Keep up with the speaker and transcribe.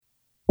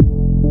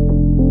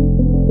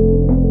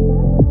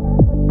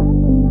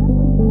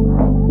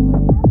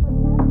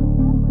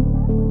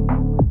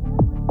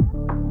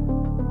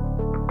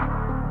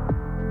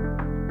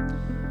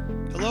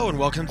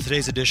welcome to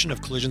today's edition of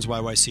Collisions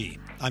YYC.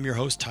 I'm your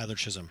host, Tyler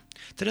Chisholm.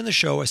 Today on the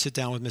show, I sit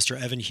down with Mr.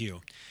 Evan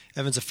Hugh.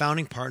 Evan's a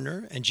founding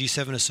partner and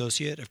G7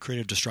 associate of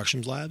Creative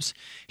Destruction Labs.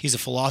 He's a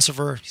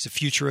philosopher, he's a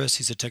futurist,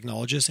 he's a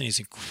technologist, and he's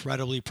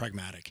incredibly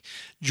pragmatic.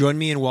 Join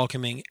me in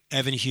welcoming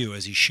Evan Hugh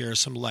as he shares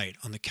some light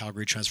on the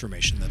Calgary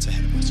transformation that's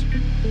ahead of us.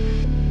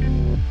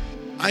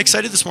 I'm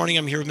excited this morning.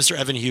 I'm here with Mr.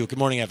 Evan Hugh. Good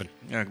morning, Evan.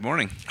 Yeah, good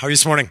morning. How are you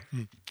this morning?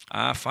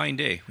 Fine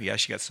day. We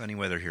actually got sunny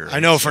weather here. I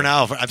know, for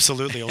now.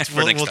 Absolutely.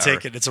 We'll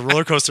take it. It's a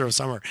roller coaster of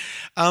summer.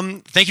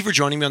 Thank you for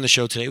joining me on the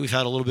show today. We've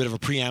had a little bit of a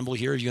preamble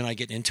here. You and I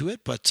get into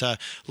it, but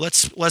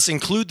let's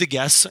include the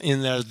guests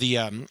in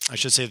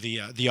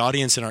the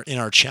audience in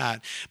our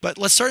chat. But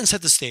let's start and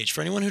set the stage.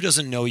 For anyone who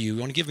doesn't know you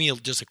want to give me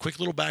just a quick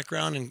little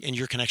background and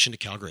your connection to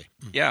Calgary?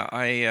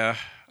 Yeah,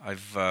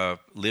 I've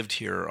lived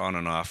here on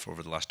and off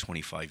over the last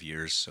 25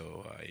 years.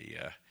 So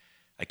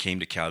I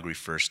came to Calgary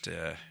first,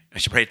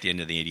 right at the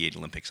end of the 88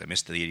 Olympics. I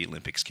missed the 88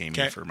 Olympics, came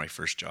here for my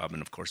first job,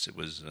 and of course it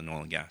was in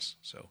oil and gas.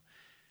 So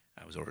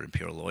I was over at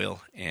Imperial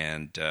Oil,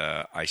 and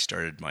I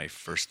started my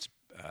first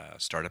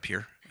startup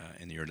here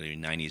in the early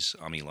 90s,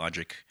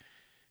 OmniLogic,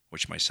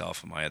 which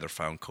myself and my other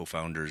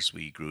co-founders,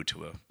 we grew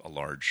to a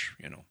large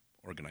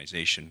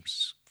organization,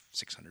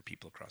 600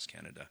 people across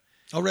Canada.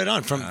 Oh, right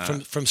on.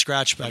 From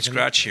scratch back from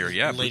scratch here,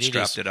 yeah.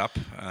 Bootstrapped 80s. It up.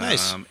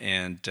 Nice.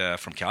 And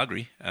from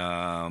Calgary,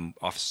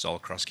 offices all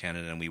across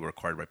Canada, and we were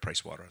acquired by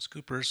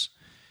PricewaterhouseCoopers.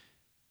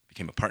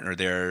 Became a partner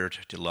there,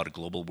 did a lot of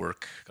global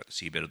work, got to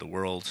see a bit of the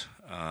world.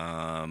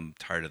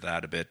 Tired of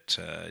that a bit.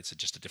 It's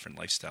just a different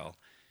lifestyle.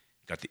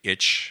 Got the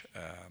itch.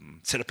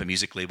 Set up a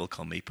music label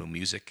called Maple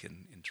Music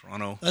in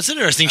Toronto. That's an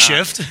interesting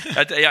shift.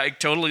 Yeah,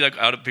 totally.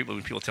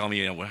 When people tell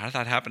me, how did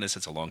that happen?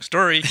 It's a long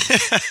story.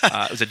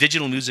 It was a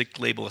digital music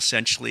label,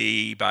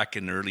 essentially, back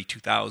in the early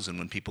 2000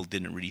 when people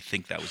didn't really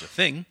think that was a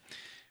thing.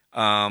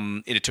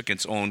 It took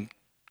its own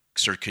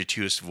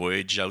circuitous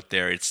voyage out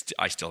there.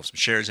 I still have some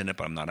shares in it,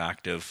 but I'm not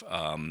active.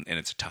 And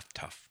it's a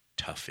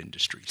tough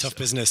industry. Tough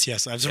business,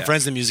 yes. I have some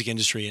friends in the music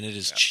industry, and it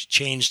has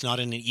changed not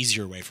in an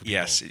easier way for people.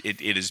 Yes, it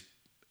is.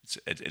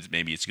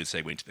 Maybe it's a good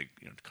segue into the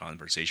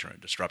conversation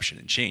around disruption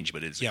and change,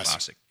 but it's a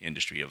classic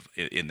industry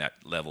in that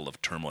level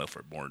of turmoil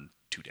for more than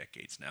 2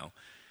 decades now.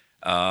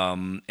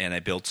 And I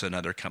built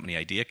another company,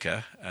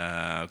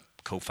 Ideaka,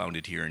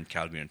 co-founded here in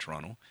Calgary and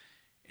Toronto,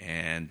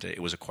 and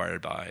it was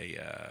acquired by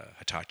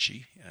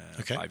Hitachi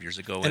 5 years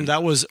ago. And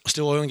that was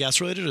still oil and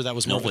gas related, or that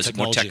was more technology?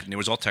 More tech. It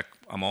was all tech.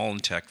 I'm all in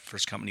tech.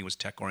 First company was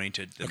tech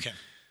oriented.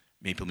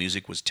 Maple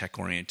Music was tech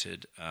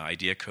oriented.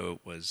 Ideaco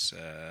was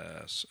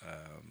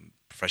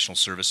professional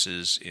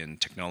services in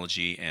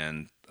technology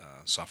and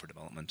software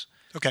development.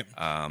 Okay.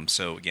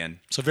 So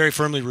very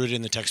firmly rooted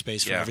in the tech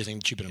space for everything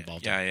that you've been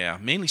involved in. Yeah.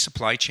 Mainly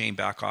supply chain,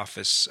 back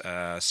office,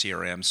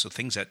 CRM. So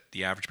things that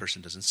the average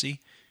person doesn't see,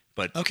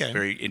 but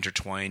very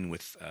intertwined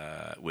with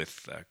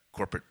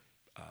corporate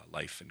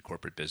life and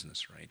corporate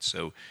business, right?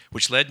 So,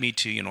 which led me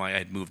to, I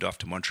had moved off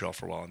to Montreal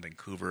for a while and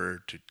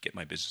Vancouver to get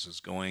my businesses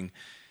going.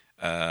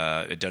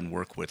 I'd done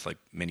work with like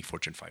many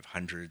Fortune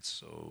 500s,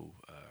 so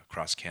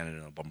across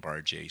Canada,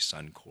 Bombardier,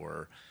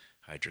 Suncor,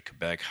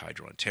 Hydro-Quebec,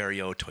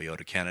 Hydro-Ontario,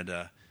 Toyota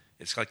Canada.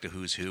 It's like the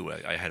who's who.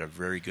 I had a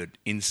very good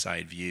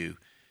inside view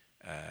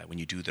when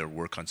you do their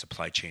work on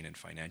supply chain and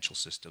financial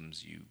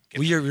systems. You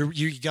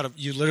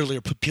literally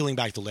are peeling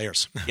back the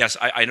layers. Yes,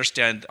 I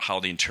understand how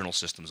the internal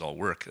systems all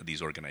work of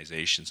these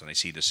organizations, and I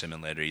see the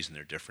similarities and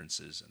their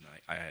differences. And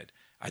I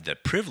had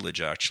that privilege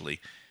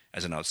actually,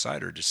 as an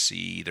outsider, to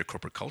see their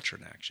corporate culture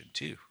in action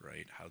too,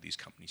 right? How these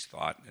companies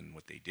thought and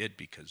what they did,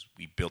 because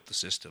we built the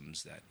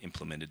systems that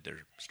implemented their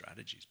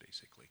strategies,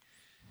 basically.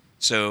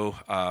 So,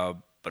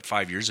 but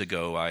 5 years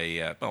ago,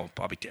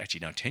 probably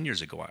actually now 10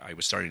 years ago, I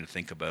was starting to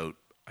think about,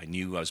 I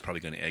knew I was probably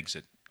going to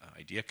exit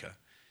Ideaka,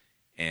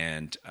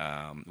 and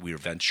we were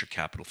venture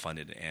capital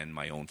funded and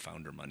my own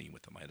founder money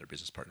with my other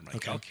business partner,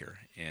 Mike Elk here.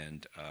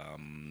 And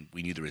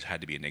we knew there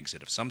had to be an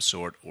exit of some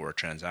sort or a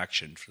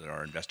transaction so that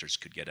our investors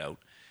could get out.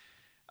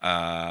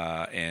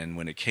 And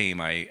when it came,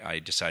 I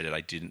decided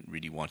I didn't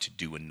really want to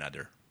do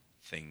another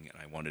thing,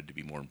 and I wanted to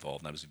be more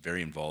involved. And I was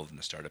very involved in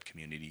the startup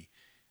community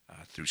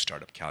through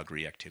Startup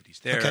Calgary activities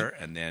there,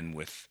 and then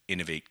with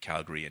Innovate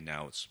Calgary, and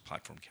now it's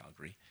Platform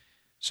Calgary.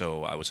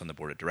 So I was on the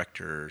board of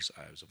directors.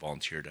 I was a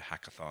volunteer to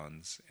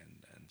hackathons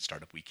and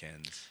startup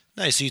weekends.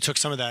 Nice. So you took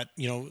some of that,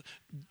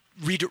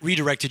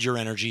 redirected your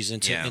energies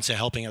into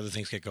helping other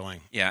things get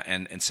going. Yeah,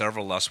 and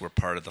several of us were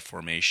part of the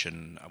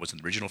formation. I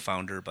wasn't the original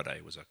founder, but I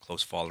was a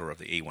close follower of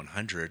the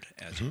A100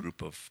 as a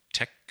group of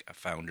tech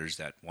founders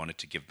that wanted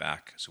to give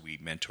back. So we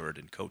mentored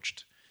and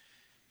coached.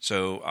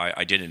 So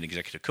I did an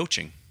executive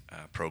coaching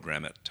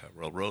program at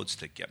Royal Roads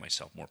to get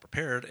myself more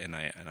prepared, and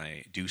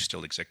I do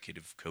still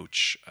executive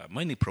coach,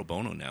 mainly pro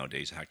bono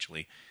nowadays,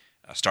 actually,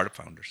 startup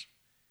founders.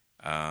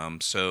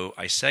 So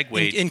I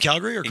segued in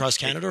Calgary or across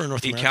Canada or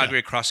North America? In Calgary,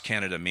 across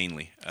Canada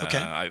mainly. Okay.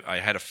 I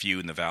had a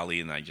few in the Valley,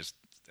 and I just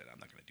said I'm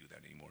not going to do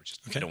that anymore.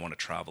 I don't want to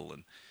travel,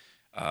 and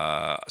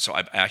so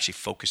I actually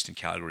focused in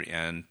Calgary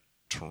and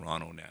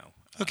Toronto now.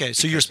 Okay,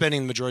 so you're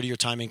spending the majority of your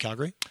time in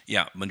Calgary?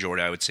 Yeah,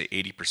 majority, I would say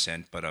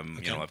 80%, but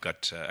I've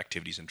got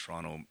activities in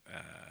Toronto,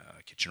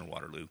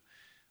 Kitchener-Waterloo,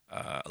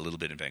 a little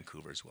bit in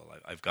Vancouver as well.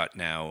 I've got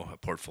now a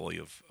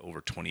portfolio of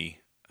over 20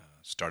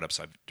 startups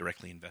I've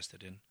directly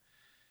invested in.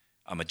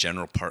 I'm a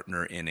general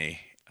partner in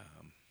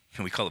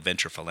we call it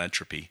venture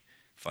philanthropy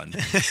fund.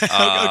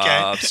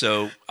 Okay.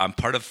 So I'm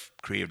part of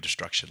Creative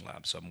Destruction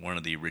Lab. So I'm one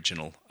of the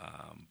original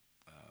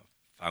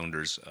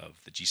founders of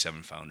the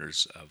G7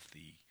 founders of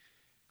the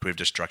Creative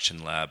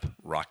Destruction Lab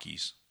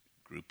Rockies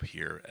group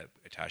here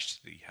attached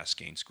to the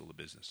Haskayne School of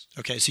Business.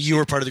 Okay, so you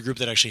were part of the group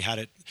that actually had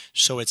it.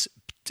 So it's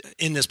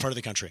in this part of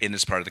the country. In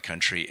this part of the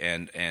country,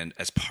 and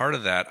as part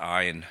of that,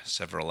 I and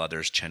several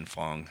others, Chen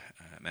Fong,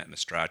 Matt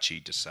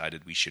Mastracci,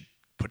 decided we should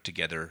put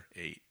together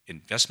a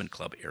investment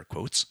club, air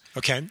quotes.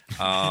 Okay.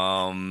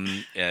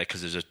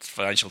 Because there's a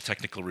financial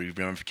technical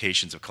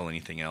ramifications of calling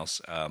anything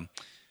else.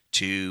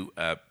 To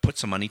put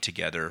some money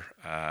together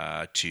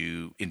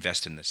to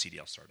invest in the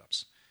CDL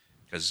startups.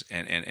 Because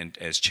and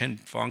as Chen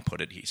Fong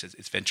put it, he says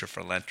it's venture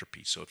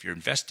philanthropy. So if you're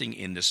investing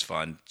in this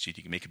fund so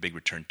you can make a big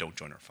return, don't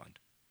join our fund.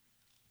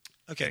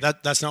 Okay,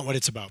 that's not what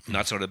it's about.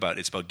 Not what it's about.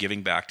 It's about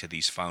giving back to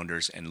these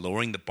founders and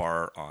lowering the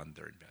bar on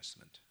their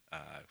investment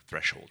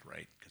threshold,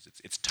 right? Because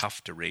it's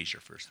tough to raise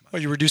your first money.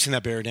 Well, you're reducing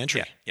that barrier to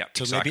entry. Yeah,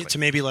 so exactly.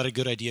 maybe let a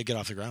good idea get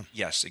off the ground.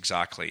 Yes,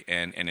 exactly.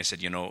 And I said,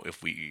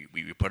 if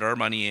we put our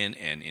money in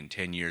and in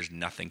 10 years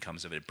nothing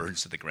comes of it, it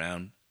burns to the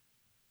ground,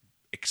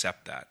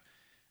 accept that.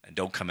 And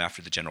don't come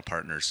after the general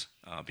partners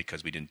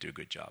because we didn't do a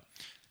good job.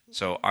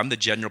 So I'm the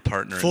general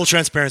partner. Full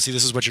transparency,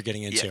 this is what you're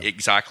getting into. Yeah,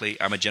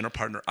 exactly. I'm a general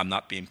partner. I'm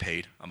not being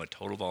paid. I'm a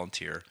total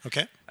volunteer.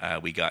 Okay.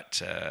 We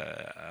got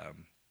a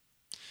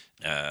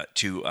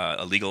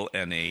legal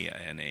and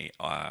a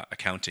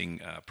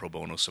accounting pro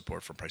bono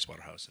support from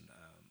Pricewaterhouse and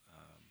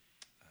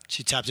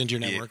she tapped into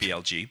your network.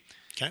 BLG.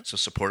 Okay. So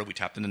supported. We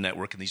tapped into the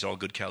network, and these are all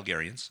good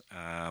Calgarians.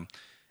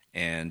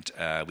 And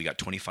we got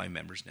 25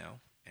 members now,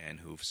 and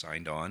who've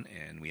signed on,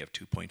 and we have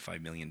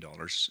 $2.5 million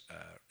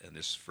in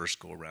this first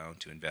go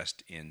around to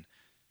invest in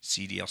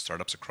CDL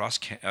startups across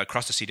the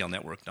CDL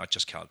network, not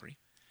just Calgary.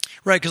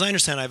 Right, because I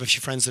understand I have a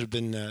few friends that have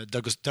been,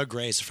 Doug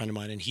Gray is a friend of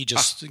mine, and he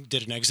just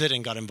did an exit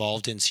and got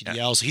involved in CDL.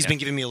 Yeah. So he's been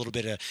giving me a little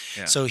bit of,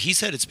 so he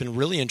said it's been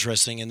really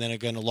interesting. And then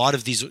again, a lot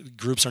of these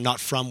groups are not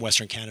from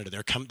Western Canada.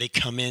 They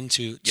come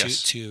into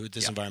to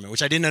this environment,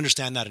 which I didn't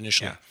understand that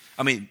initially. Yeah.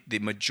 I mean, the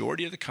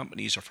majority of the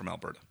companies are from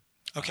Alberta.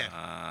 Okay.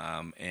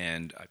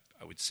 And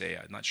I would say,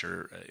 I'm not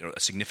sure, a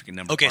significant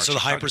number. Okay, so the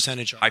high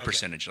percentage. High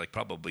percentage, like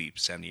probably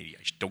 70, 80.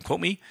 Don't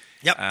quote me.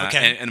 Yep,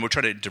 okay. And we're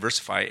trying to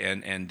diversify,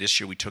 and this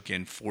year we took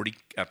in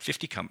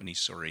 50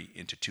 companies,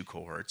 into two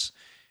cohorts.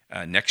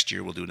 Next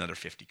year we'll do another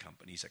 50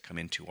 companies that come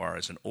into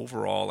ours. And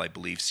overall, I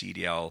believe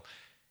CDL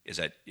is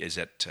at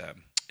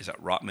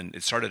Rotman.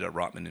 It started at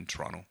Rotman in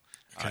Toronto.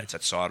 Okay. It's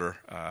at Sauder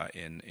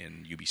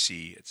in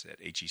UBC. It's at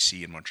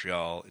HEC in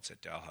Montreal. It's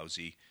at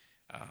Dalhousie.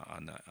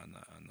 On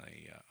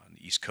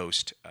the East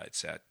Coast,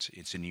 it's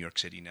in New York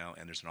City now,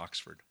 and there's an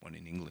Oxford one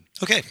in England.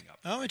 Okay.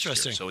 Oh,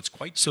 interesting. So it's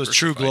quite so it's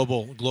true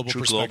global true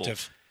perspective. Global.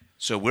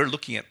 So we're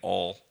looking at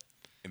all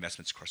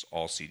investments across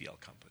all CDL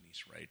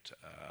companies, right?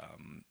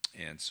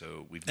 And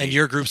so we've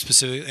your group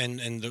specific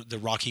and the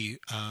Rocky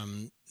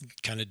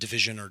kind of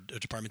division or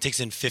department takes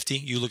in 50.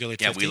 You look at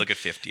 50. Yeah, we look at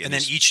 50, and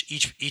then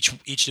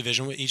each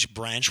division, each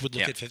branch would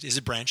look at 50. Is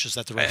it branch? Is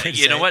that the right way to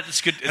say? You know what? It's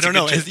good. I don't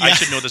know. I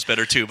should know this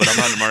better too, but I'm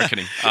not in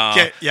marketing.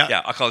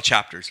 Yeah, I'll call it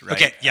chapters, right?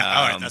 Okay, yeah,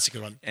 all right, that's a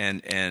good one.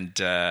 And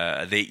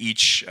they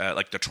each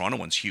like the Toronto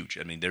one's huge.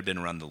 I mean, they've been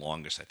around the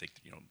longest. I think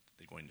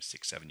they're going to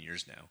 6-7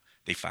 years now.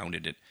 They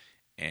founded it,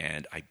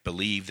 and I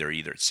believe they're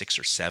either at 6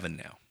 or 7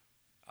 now.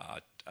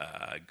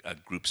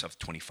 Groups of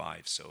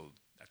 25, so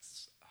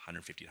that's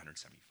 150 to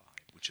 175,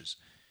 which is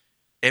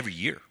every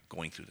year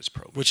going through this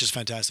program. Which is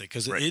fantastic,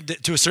 because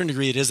to a certain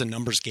degree, it is a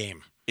numbers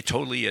game. It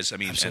totally is. I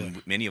mean, absolutely.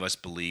 And many of us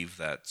believe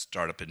that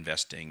startup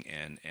investing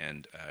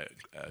and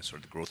sort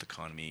of the growth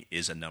economy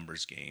is a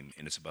numbers game,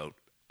 and it's about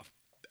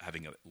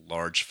having a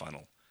large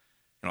funnel.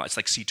 It's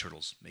like sea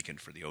turtles making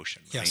it for the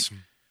ocean. Right? Yes.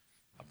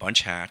 A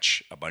bunch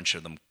hatch, a bunch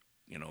of them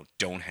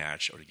don't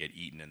hatch or to get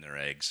eaten in their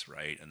eggs,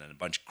 right? And then a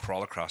bunch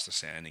crawl across the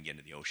sand and get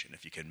into the ocean.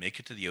 If you can make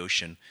it to the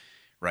ocean,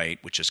 right,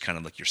 which is kind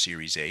of like your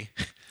Series A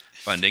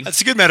funding.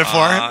 That's a good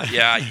metaphor.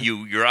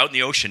 You're out in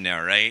the ocean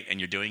now, right? And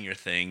you're doing your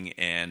thing,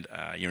 and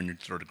you're in your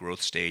sort of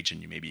growth stage,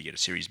 and maybe you get a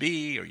Series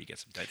B or you get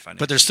some debt funding.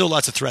 But there's still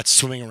lots of threats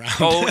swimming around.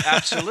 Oh,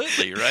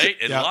 absolutely, right?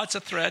 And lots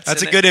of threats.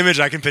 That's a good image.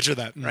 I can picture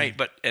that. Right,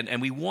 but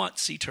and we want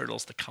sea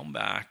turtles to come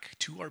back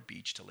to our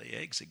beach to lay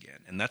eggs again.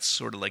 And that's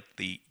sort of like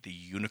the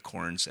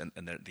unicorns and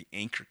the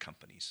anchor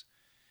companies.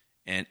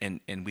 And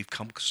we've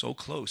come so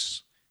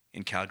close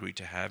in Calgary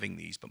to having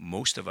these, but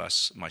most of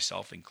us,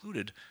 myself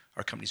included,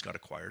 our companies got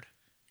acquired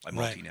by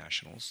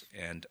multinationals,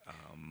 and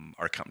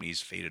our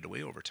companies faded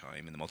away over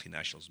time, and the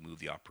multinationals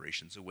moved the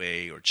operations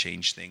away or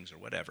changed things or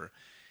whatever,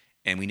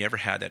 and we never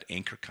had that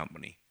anchor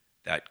company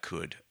that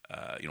could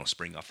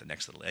spring off the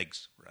next little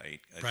eggs, right?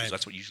 Because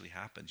that's what usually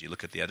happens. You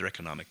look at the other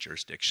economic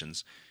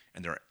jurisdictions,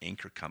 and there are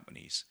anchor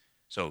companies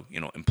So,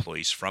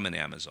 employees from an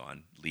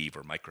Amazon leave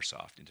or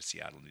Microsoft into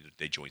Seattle.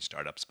 They join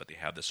startups, but they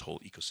have this whole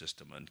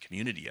ecosystem and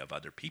community of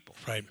other people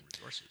right. and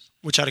resources.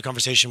 Which I had a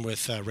converation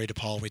with Ray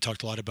DePaul. We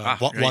talked a lot about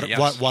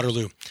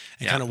Waterloo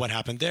and kind of what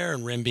happened there,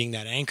 and RIM being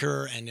that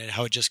anchor, and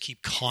how it just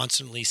keep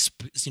constantly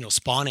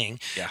spawning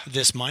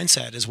this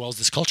mindset as well as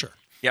this culture.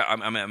 Yeah,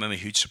 I'm a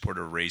huge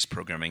supporter of Ray's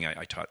programming.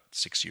 I taught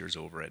 6 years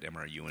over at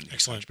MRU in the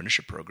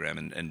entrepreneurship program,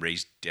 and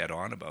Ray's dead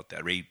on about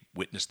that. Ray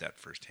witnessed that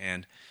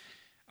firsthand.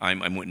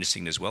 I'm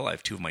witnessing it as well. I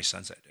have two of my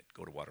sons that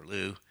go to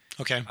Waterloo.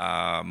 Okay.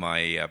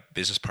 My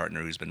business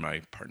partner, who's been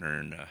my partner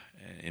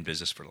in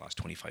business for the last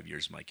 25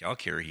 years, Mike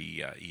Alkier,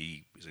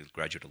 he is a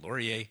graduate of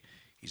Laurier.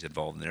 He's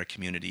involved in their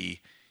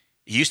community.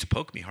 He used to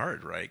poke me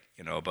hard, right?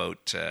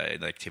 About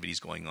the activities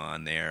going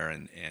on there,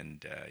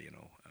 and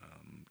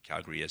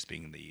Calgary as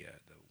being the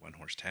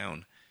one-horse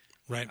town.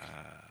 Right.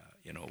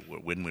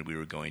 When we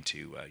were going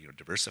to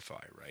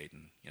diversify, right?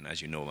 And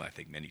as you know, I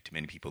think to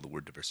many people, the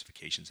word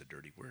diversification is a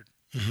dirty word.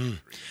 Mm-hmm.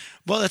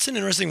 Well, that's an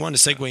interesting one to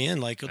segue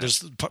in. Like,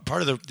 there's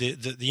part of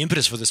the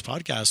impetus for this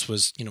podcast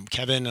was,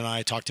 Kevin and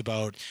I talked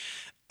about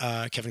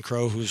Kevin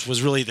Crow, who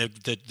was really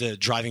the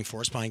driving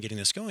force behind getting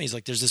this going. He's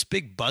like, there's this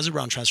big buzz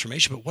around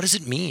transformation, but what does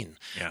it mean?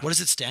 Yeah. What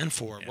does it stand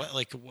for?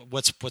 Yeah.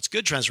 What's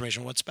good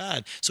transformation? What's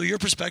bad? So your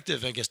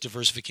perspective, I guess,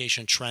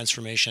 diversification,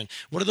 transformation.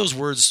 What are those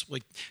words?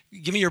 Like,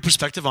 give me your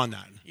perspective on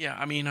that. Yeah,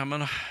 I mean, I'm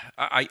a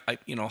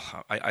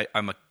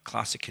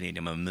classic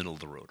Canadian. I'm a middle of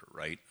the roader,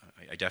 right?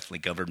 I definitely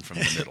govern from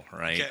the middle,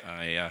 right?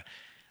 Okay.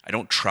 I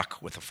don't truck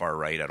with the far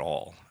right at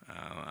all,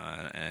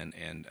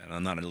 and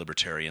I'm not a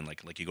libertarian.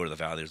 Like you go to the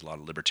Valley, there's a lot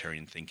of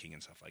libertarian thinking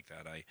and stuff like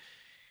that.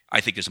 I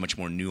think there's a much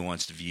more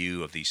nuanced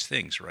view of these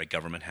things, right?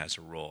 Government has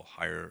a role.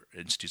 Higher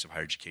institutes of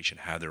higher education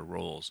have their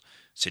roles.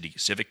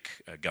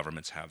 Civic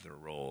governments have their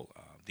role.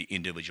 The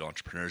individual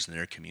entrepreneurs in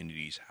their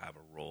communities have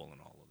a role in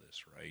all of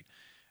this,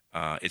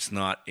 right? It's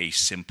not a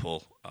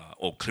simple,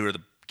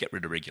 get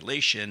rid of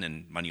regulation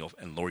and money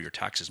and lower your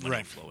taxes, money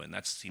will flow in.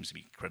 That seems to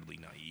be incredibly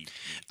naive.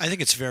 I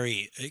think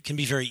it can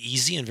be very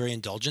easy and very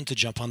indulgent to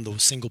jump on the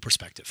single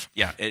perspective.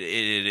 Yeah, it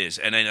is,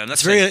 and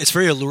that's it's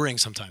very alluring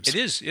sometimes. It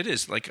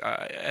is. Like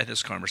I had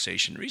this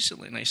conversation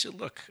recently, and I said,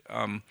 "Look,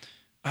 I'm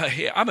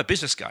a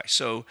business guy,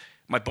 so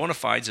my bona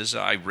fides is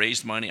I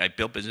raised money, I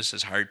built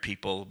businesses, hired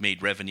people,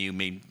 made revenue,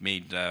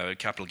 made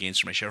capital gains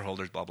for my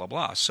shareholders, blah blah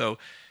blah." So.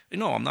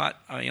 I'm not,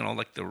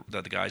 like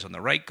the guys on the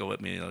right go at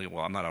me,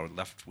 well, I'm not a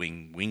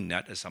left-wing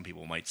wingnut, as some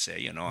people might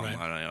say, I'm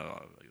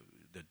not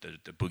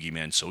the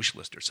boogeyman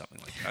socialist or something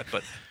like that.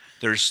 But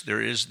there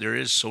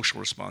is social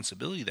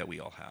responsibility that we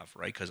all have,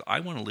 right? Because I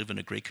want to live in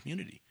a great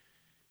community.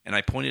 And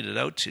I pointed it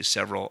out to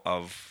several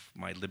of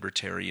my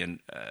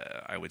libertarian,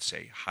 I would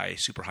say,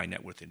 super high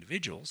net worth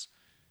individuals.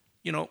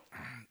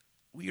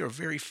 We are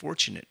very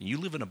fortunate. And you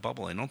live in a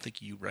bubble. I don't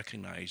think you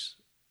recognize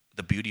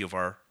the beauty of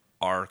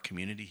our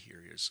community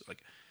here. Is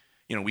like,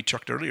 we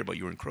talked earlier about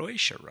you were in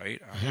Croatia,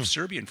 right? I have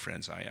Serbian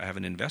friends. I have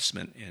an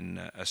investment in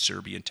a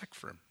Serbian tech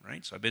firm,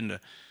 right? So I've been to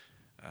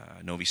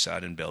Novi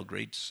Sad and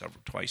Belgrade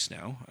twice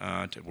now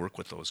to work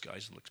with those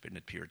guys. It's been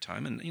a period of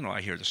time, and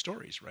I hear the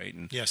stories, right?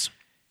 And, yes,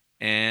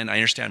 and I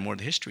understand more of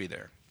the history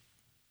there.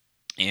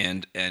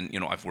 And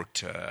I've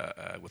worked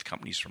with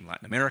companies from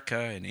Latin America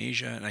and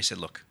Asia, and I said,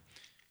 look,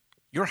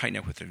 you're a high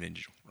net worth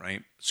individual,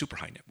 right? Super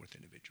high net worth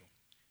individual.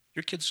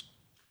 Your kids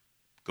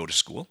go to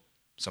school.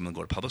 Some of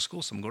them go to public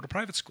schools, some go to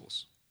private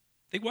schools.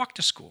 They walk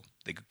to school.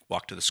 They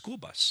walk to the school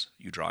bus.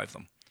 You drive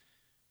them.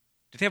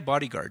 Do they have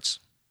bodyguards?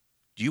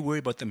 Do you worry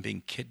about them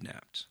being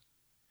kidnapped?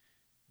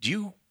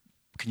 Can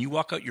you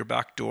walk out your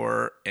back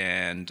door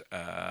and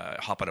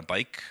hop on a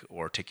bike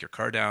or take your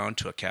car down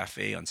to a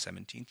cafe on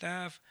 17th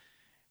Ave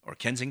or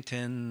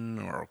Kensington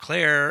or Eau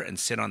Claire and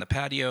sit on the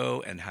patio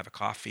and have a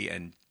coffee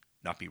and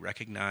not be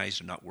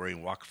recognized or not worry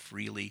and walk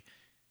freely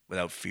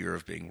without fear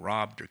of being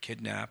robbed or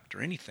kidnapped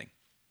or anything?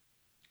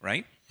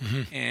 Right?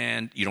 Mm-hmm.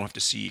 And you don't have to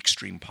see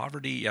extreme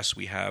poverty. Yes,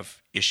 we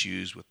have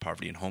issues with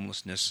poverty and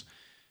homelessness,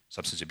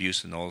 substance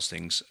abuse and all those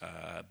things.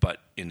 But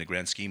in the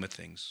grand scheme of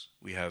things,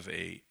 we have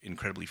a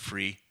incredibly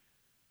free,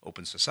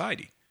 open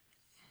society.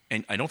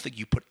 And I don't think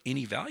you put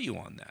any value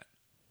on that.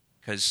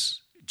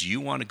 Because do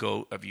you want to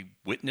go, have you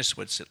witnessed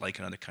what's it like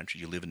in another country?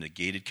 You live in a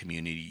gated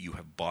community, you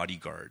have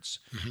bodyguards.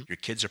 Mm-hmm. Your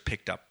kids are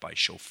picked up by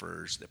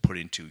chauffeurs. They're put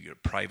into your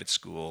private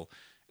school.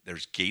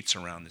 There's gates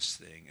around this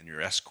thing, and you're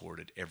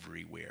escorted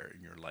everywhere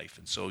in your life.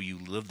 And so you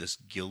live this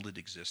gilded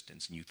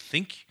existence, and you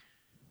think,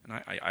 and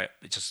I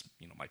it's just,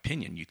 my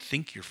opinion, you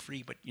think you're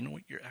free, but you know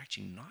what? You're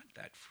actually not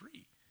that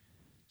free.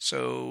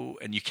 So,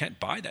 and you can't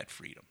buy that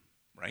freedom,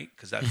 right?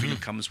 Because that freedom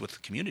comes with the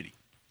community,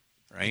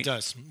 right? It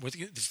does.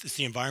 It's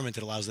the environment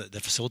that allows that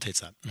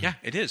facilitates that. Mm-hmm. Yeah,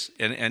 it is.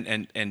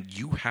 And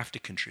you have to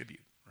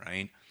contribute,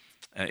 right?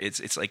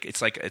 It's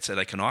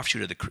like an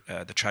offshoot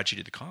of the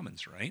tragedy of the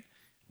commons, right?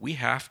 We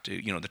have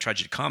to, the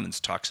tragedy of commons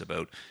talks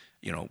about,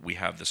 we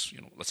have this,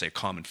 let's say a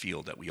common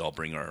field that we all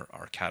bring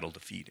our cattle to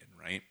feed in,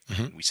 right?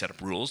 Mm-hmm. We set up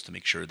rules to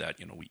make sure that,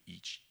 we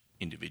each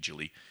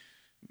individually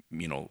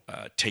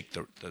take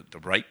the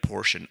right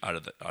portion out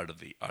of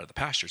the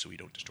pasture, so we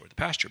don't destroy the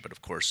pasture. But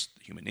of course,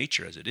 human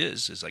nature, as it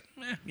is like,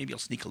 maybe I'll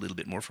sneak a little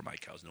bit more for my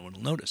cows. No one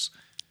will notice.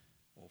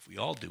 Well, if we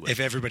all do it, if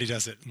everybody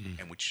does it,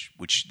 and which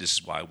this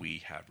is why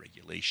we have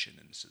regulation,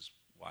 and this is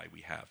why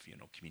we have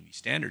community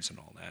standards and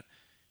all that.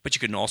 But you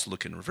can also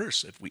look in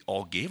reverse. If we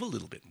all gave a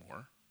little bit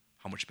more,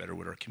 how much better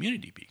would our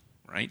community be,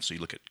 right? So you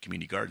look at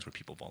community gardens where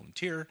people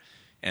volunteer,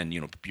 and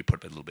you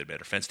put a little bit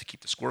better fence to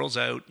keep the squirrels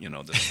out, this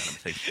kind of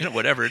thing,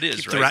 whatever it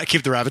is, right?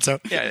 Keep the rabbits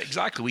out. Yeah,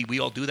 exactly. We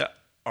all do that.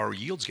 Our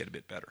yields get a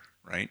bit better,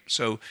 right?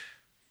 So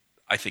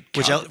I think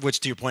which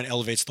to your point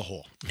elevates the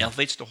whole.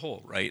 Elevates the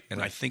whole, right?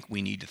 And I think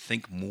we need to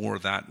think more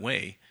that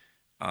way.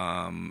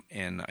 And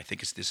I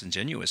think it's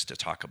disingenuous to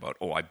talk about,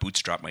 I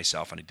bootstrapped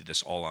myself and I did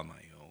this all on my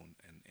own.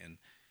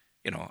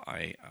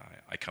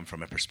 I come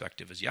from a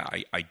perspective as,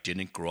 I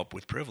didn't grow up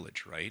with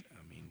privilege, right?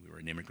 I mean, we were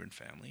an immigrant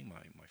family.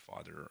 My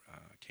father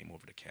came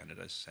over to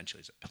Canada essentially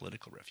as a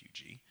political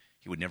refugee.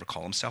 He would never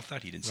call himself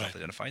that. He didn't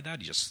self-identify that.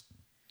 He just,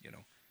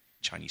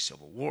 Chinese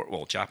Civil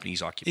War,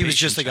 Japanese occupation. He was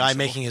just the guy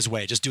making his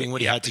way, just doing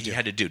what he had to do. He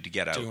had to do to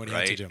get out,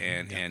 right? He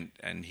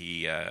And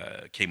he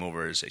came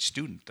over as a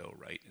student, though,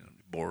 right?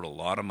 Borrowed a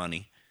lot of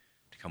money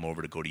to come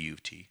over to go to U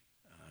of T.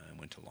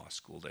 Went to law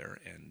school there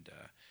and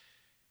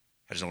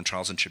had his own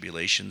trials and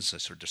tribulations,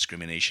 sort of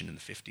discrimination in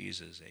the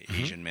 50s as an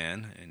Asian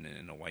man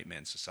in a white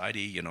man's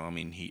society.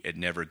 It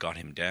never got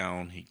him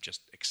down. He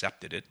just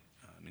accepted it.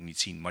 He'd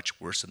seen much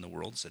worse in the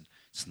world, said,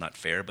 it's not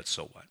fair, but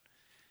so what?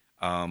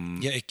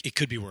 It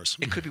could be worse.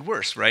 It could be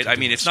worse, right?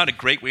 It's not a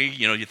great way,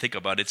 you think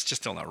about it. It's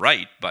just still not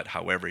right. But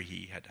however,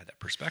 he had that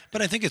perspective.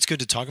 But I think it's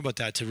good to talk about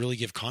that to really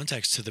give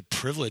context to the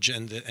privilege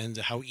and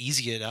how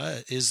easy it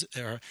is.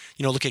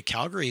 Look at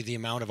Calgary, the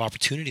amount of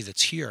opportunity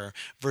that's here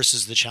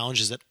versus the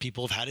challenges that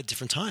people have had at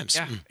different times.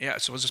 Yeah.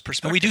 So it's this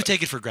perspective. And we do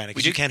take it for granted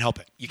because you can't help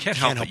it. You can't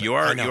help it. You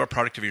are a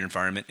product of your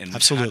environment, and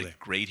absolutely we've had it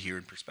great here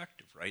in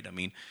perspective, right?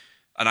 I'm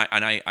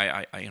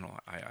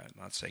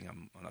not saying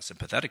I'm not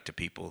sympathetic to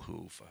people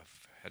who've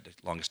had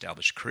long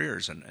established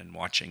careers and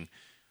watching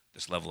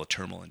this level of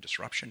turmoil and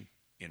disruption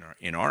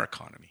in our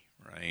economy,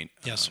 right?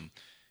 Yes.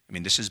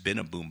 This has been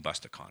a boom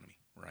bust economy,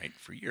 right,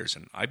 for years,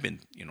 and I've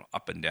been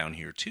up and down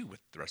here too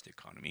with the rest of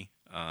the economy.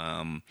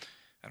 I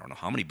don't know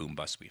how many boom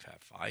busts we've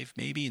had, 5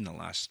 maybe in the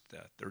last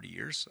 30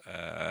 years,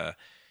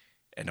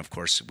 and of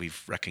course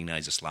we've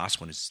recognized this last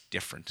one is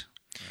different.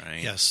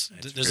 Right. Yes,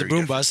 there's a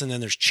boom bust, and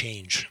then there's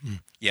change.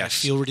 Yes, I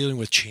feel we're dealing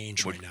with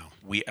change right now.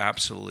 We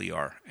absolutely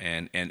are,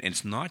 and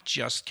it's not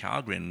just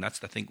Calgary, and that's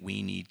the thing.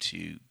 We need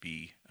to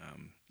be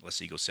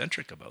less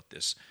egocentric about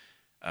this.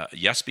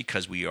 Yes,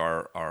 because we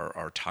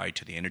are tied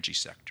to the energy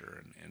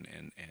sector,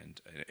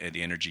 and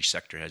the energy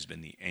sector has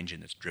been the engine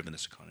that's driven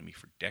this economy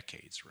for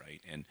decades,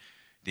 right? And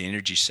the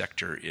energy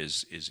sector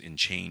is in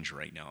change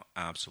right now,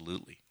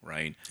 absolutely,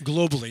 right?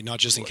 Globally, not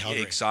just in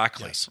Calgary.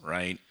 Exactly, yes.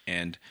 Right,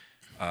 and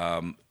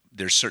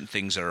there's certain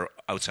things that are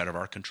outside of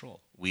our control.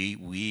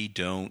 We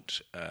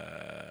don't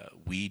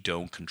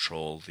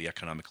control the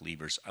economic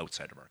levers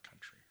outside of our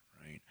country,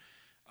 right?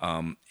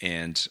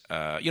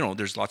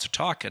 There's lots of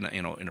talk, and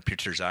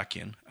Peter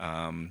Zakian,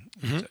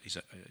 he's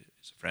a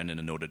friend and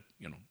a noted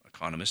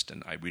economist,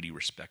 and I really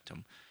respect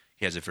him.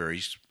 He has a very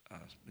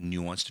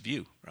nuanced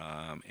view,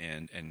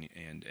 and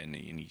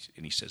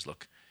he says,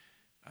 look,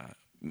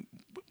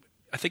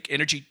 I think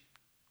energy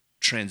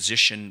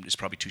transition is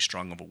probably too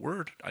strong of a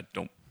word. I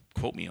don't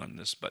quote me on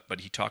this,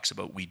 but he talks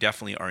about we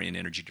definitely are in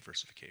energy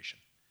diversification.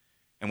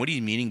 And what he's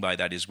meaning by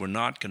that is we're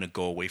not going to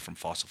go away from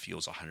fossil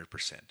fuels 100%,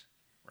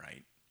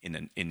 right, in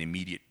the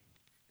immediate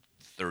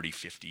 30,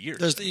 50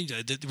 years.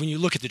 When you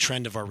look at the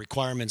trend of our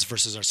requirements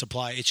versus our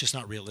supply, it's just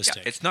not realistic.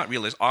 Yeah, it's not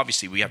realistic.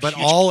 Obviously, we have But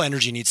all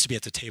energy needs to be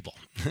at the table.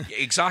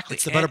 Exactly.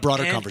 It's about a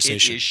broader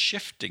conversation. It is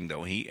shifting,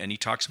 though. He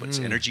talks about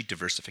energy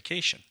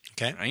diversification.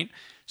 Okay. Right?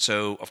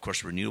 So, of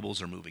course,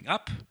 renewables are moving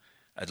up.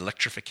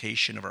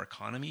 Electrification of our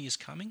economy is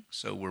coming.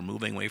 So we're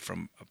moving away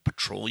from a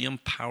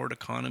petroleum-powered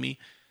economy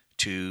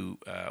to,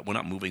 we're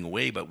not moving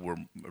away, but we're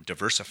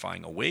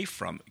diversifying away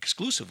from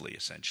exclusively,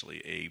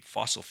 essentially, a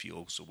fossil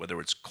fuel. So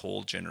whether it's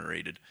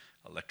coal-generated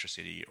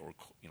electricity or,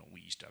 we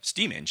used to have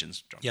steam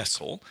engines drawn by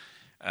coal.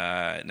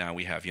 Now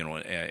we have,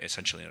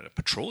 essentially a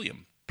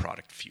petroleum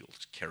product fuel,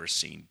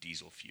 kerosene,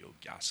 diesel fuel,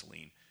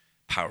 gasoline,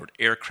 powered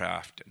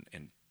aircraft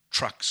and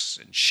trucks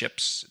and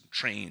ships and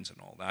trains and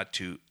all that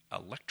to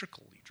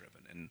electrically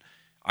driven. And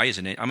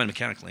I'm a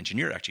mechanical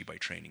engineer actually by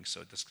training,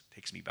 so this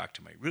takes me back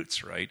to my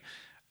roots, right?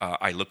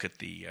 I look at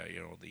the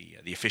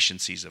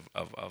efficiencies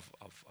of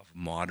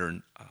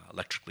modern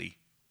electrically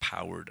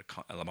powered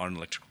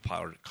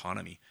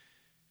economy,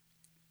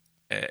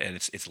 and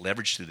it's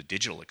leveraged through the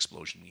digital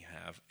explosion we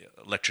have.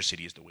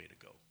 Electricity is the way to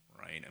go,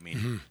 right?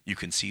 You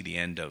can see the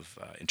end of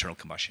internal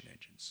combustion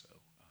engines, so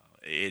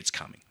it's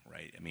coming,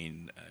 right?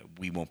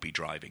 We won't be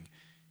driving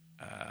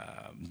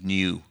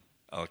new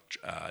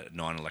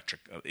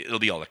non-electric. It'll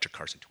be all electric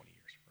cars in 20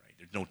 years, right?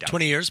 There's no doubt.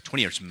 20 years?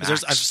 20 years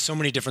max. I have so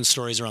many different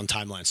stories around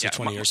timelines. So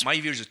 20 years. My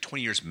view is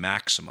 20 years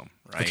maximum,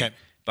 right? Okay.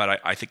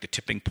 But I think the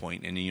tipping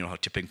point, and you know how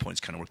tipping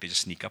points kind of work, they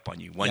just sneak up on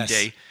you. One Yes.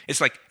 day,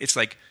 it's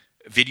like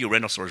video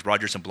rental stores,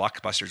 Rogers and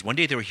Blockbusters. One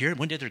day they were here,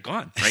 one day they're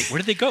gone, right? Where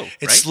did they go?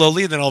 It's right?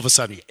 slowly, and then all of a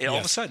sudden. All of a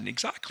Yes. sudden,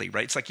 exactly,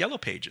 right? It's like Yellow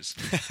Pages.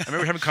 I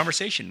remember having a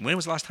conversation. When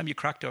was the last time you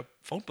cracked a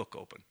phone book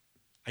open?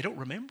 I don't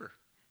remember.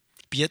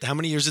 But yet, how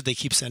many years did they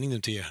keep sending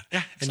them to you?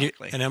 Yeah, and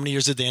exactly. and how many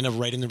years did they end up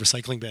right in the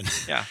recycling bin?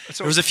 Yeah.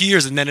 There was a few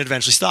years, and then it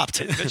eventually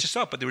stopped. It just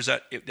stopped, but there was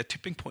the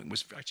tipping point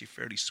was actually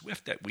fairly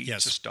swift that we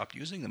Yes. just stopped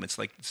using them. It's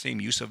like the same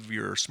use of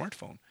your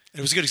smartphone. It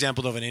was a good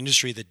example of an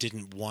industry that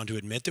didn't want to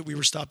admit that we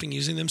were stopping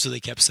using them, so they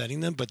kept sending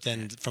them. But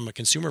then, from a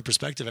consumer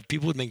perspective,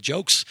 people would make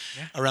jokes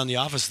around the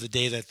office the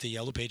day that the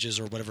Yellow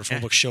Pages or whatever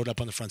phone book showed up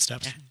on the front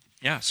steps.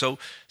 Yeah. So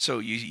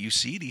you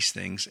see these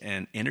things,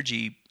 and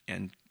energy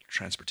and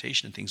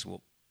transportation and things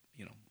will,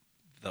 you know,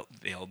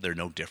 they're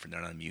no different.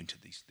 They're not immune to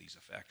these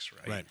effects,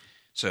 right? Right.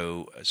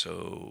 So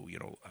you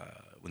know,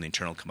 when the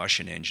internal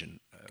combustion engine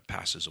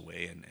passes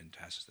away and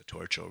passes the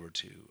torch over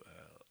to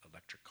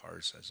electric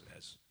cars as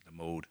the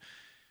mode,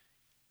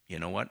 you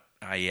know what?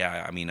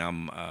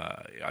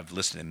 I've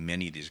listened to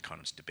many of these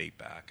economists debate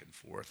back and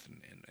forth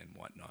and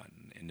whatnot,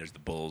 and there's the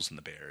bulls and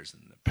the bears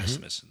and the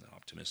pessimists and the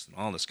optimists and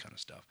all this kind of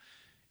stuff.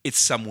 It's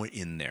somewhere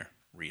in there,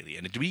 really,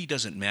 and it really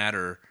doesn't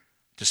matter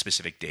the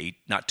specific date,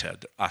 not to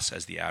us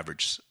as the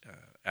average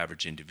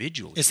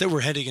individual. It's that we're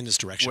heading in this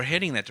direction. We're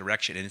heading in that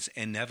direction, and it's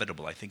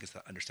inevitable. I think it's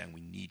to understand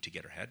we need to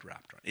get our head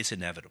wrapped around. It's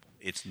inevitable.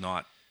 It's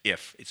not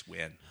if, it's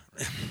when.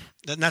 Right?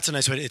 That's a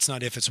nice way. It's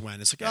not if, it's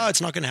when. It's like, it's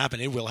not going to happen.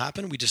 It will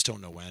happen. We just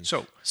don't know when.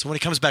 So when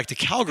it comes back to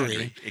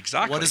Calgary,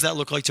 exactly, what does that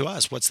look like to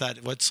us? What's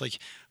that? What's like?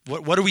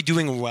 What are we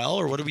doing well,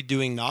 or what are we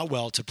doing not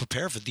well to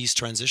prepare for these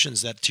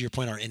transitions that, to your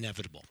point, are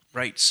inevitable?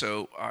 Right.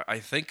 So I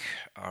think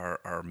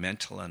our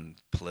mental and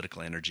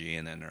political energy,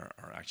 and then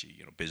our actually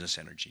business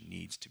energy,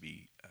 needs to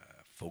be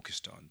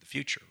focused on the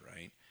future,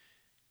 right?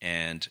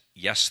 And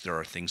yes, there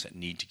are things that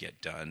need to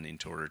get done in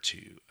order to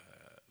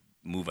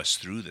move us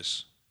through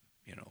this,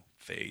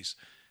 phase.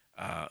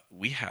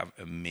 We have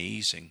an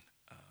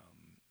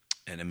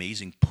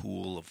amazing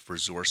pool of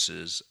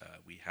resources.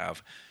 We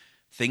have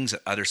things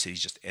that other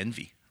cities just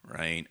envy,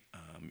 right?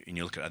 And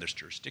you look at other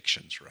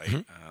jurisdictions, right?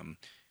 Mm-hmm.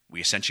 We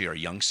essentially are a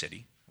young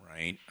city,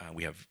 right?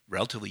 We have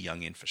relatively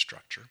young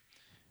infrastructure.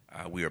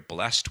 We are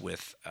blessed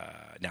with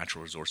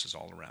natural resources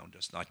all around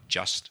us, not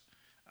just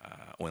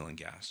oil and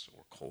gas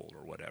or coal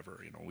or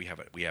whatever. We have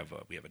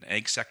an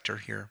ag sector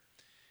here.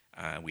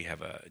 We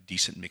have a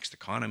decent mixed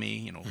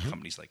economy.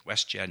 Companies like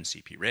WestJet and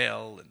CP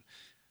Rail and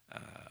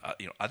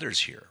others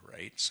here,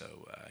 right?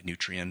 So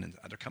Nutrien and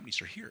other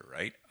companies are here,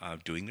 right,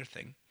 doing their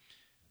thing.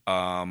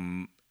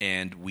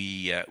 And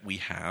we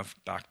have,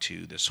 back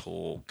to this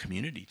whole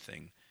community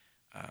thing,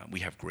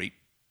 we have great,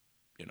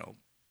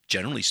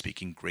 generally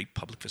speaking, great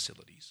public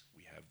facilities.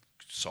 We have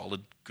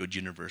solid, good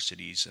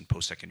universities and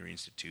post-secondary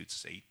institutes,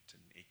 SAIT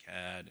and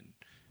ACAD and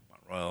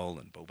Mount Royal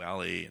and Bow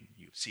Valley and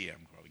UC.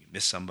 I'm probably going to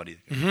miss somebody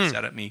that can get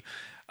upset at me.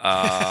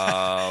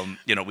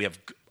 We have,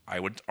 I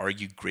would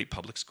argue, great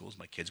public schools.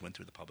 My kids went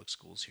through the public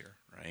schools here,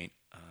 right?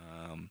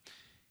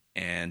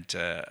 And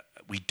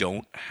we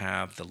don't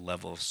have the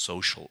level of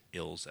social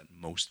ills that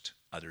most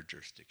other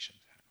jurisdictions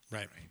have.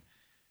 Right.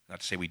 Not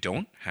to say we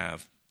don't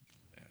have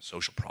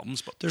social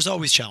problems, but there's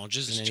always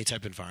challenges in any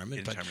type of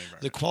environment. But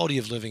the quality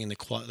of living and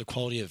the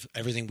quality of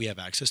everything we have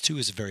access to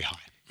is very high.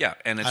 Yeah,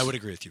 and I would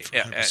agree with you for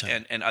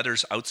 100%. And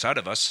others outside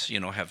of us,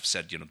 have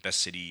said, best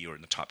city or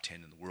in the top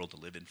 10 in the world to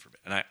live in.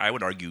 And I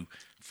would argue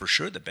for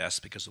sure the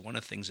best, because one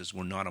of the things is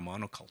we're not a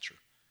monoculture.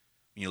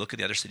 When you look at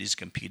the other cities that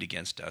compete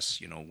against us,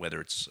 whether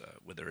it's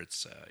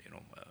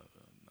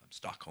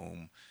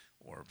Stockholm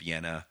or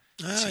Vienna.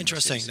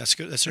 Interesting. That's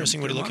good. That's an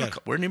interesting way to look at it.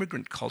 We're an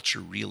immigrant culture,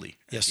 really.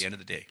 Yes. At the end of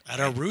the day, at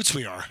our roots,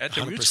 we are. At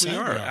the roots, we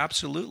are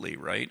absolutely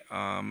right.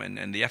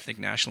 And the ethnic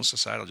nationalist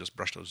society, I'll just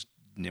brush those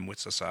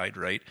nimwits aside,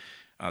 right?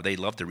 They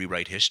love to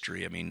rewrite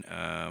history. I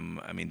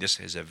mean, this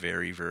is a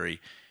very, very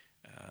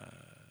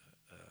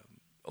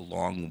a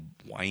long,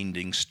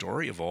 winding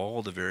story of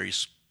all the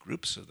various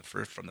groups of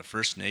from the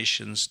First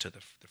Nations to the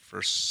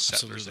first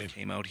settlers that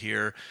came out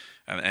here,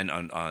 and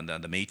on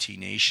the Métis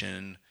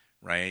Nation,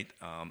 right?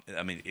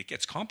 It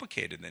gets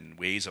complicated in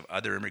ways of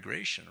other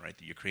immigration, right?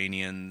 The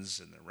Ukrainians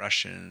and the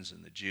Russians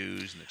and the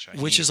Jews and the Chinese,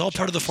 which is all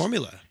part of the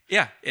formula.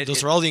 Yeah,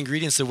 those are all the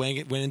ingredients that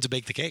went in to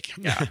bake the cake.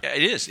 Yeah,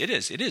 it is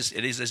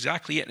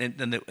exactly it.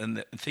 And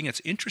the thing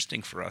that's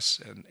interesting for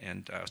us,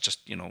 and I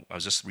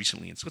was just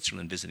recently in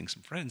Switzerland visiting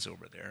some friends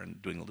over there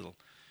and doing a little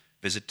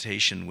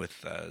visitation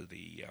with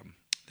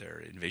their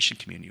innovation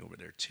community over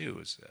there too. It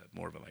was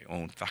more of my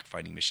own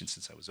fact-finding mission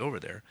since I was over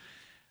there.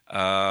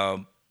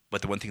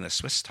 But the one thing that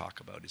Swiss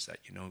talk about is that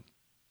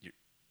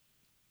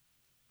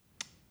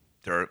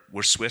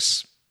we're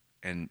Swiss,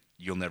 and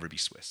you'll never be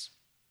Swiss,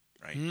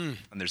 right? And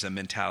there's a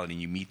mentality,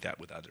 and you meet that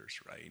with others,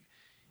 right?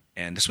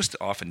 And the Swiss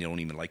often don't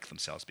even like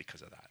themselves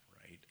because of that,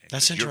 right? And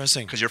that's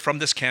interesting, because you're from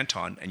this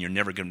canton, and you're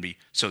never going to be.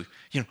 So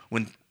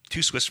when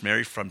two Swiss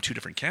marry from two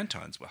different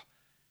cantons, well,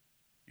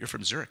 you're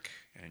from Zurich,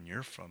 and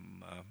you're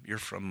from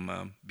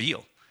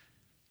Biel.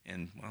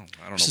 And, well,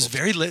 I don't This know. is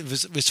very,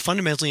 it's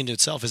fundamentally into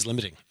itself is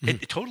limiting.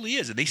 It totally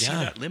is. And they see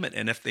that limit.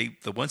 And if the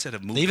ones that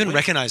have moved They even away,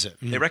 recognize it.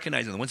 They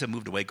recognize it. And the ones that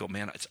moved away go,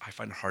 man, I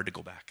find it hard to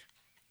go back.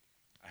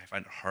 I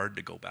find it hard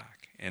to go back.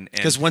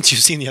 Because once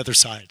you've seen the other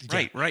side.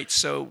 Right.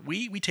 So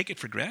we take it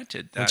for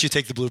granted. Once you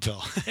take the blue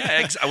pill.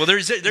 Well,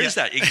 there's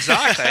that.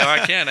 Exactly.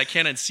 I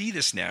can't unsee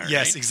this now.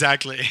 Yes, right?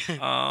 Exactly.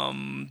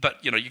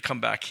 But, you come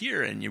back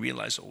here and you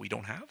realize, we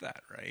don't have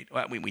that, right?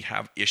 Well, we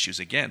have issues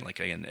again, like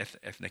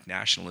ethnic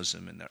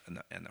nationalism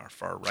and our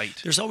far right.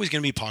 There's always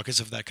going to be pockets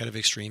of that kind of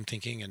extreme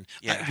thinking. And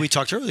we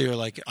talked earlier,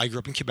 like I grew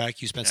up in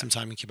Quebec. You spent some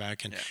time in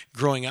Quebec. And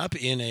growing up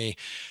in a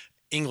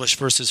English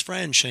versus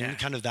French and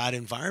kind of that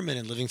environment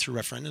and living through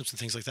referendums and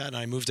things like that. And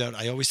I moved out.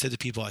 I always said to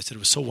people, I said, it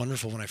was so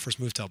wonderful when I first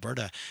moved to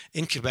Alberta.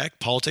 In Quebec,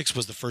 politics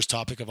was the first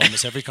topic of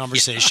almost every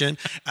conversation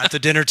at the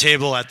dinner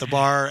table, at the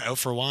bar, out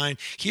for wine.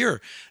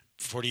 Here,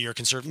 40-year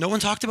conservative, no one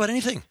talked about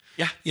anything.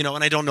 Yeah.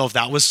 And I don't know if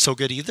that was so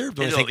good either,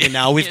 but I think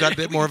now we've got a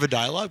bit more of a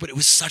dialogue, but it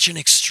was such an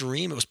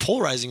extreme, it was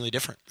polarizingly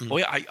different. Oh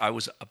yeah, I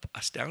was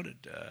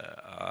astounded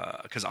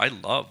because I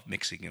love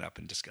mixing it up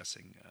and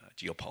discussing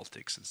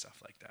geopolitics and stuff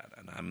like that.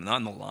 And I'm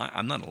not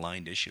an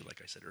aligned issue,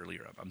 like I said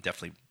earlier. I'm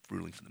definitely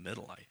ruling from the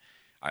middle.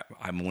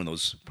 I'm one of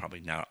those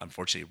probably now,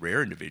 unfortunately,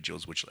 rare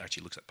individuals which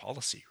actually looks at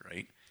policy,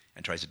 right,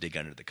 and tries to dig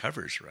under the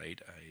covers,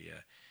 right.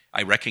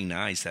 I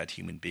recognize that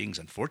human beings,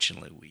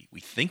 unfortunately, we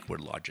think we're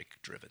logic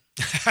driven,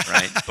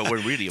 right? But we're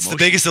really emotional. It's the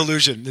biggest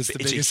illusion.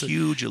 It's a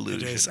huge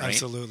illusion. It is, right?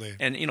 Absolutely.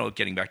 And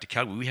getting back to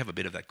Calgary, we have a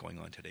bit of that going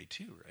on today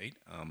too, right?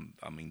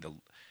 I mean,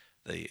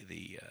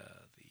 the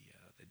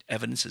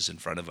evidence is in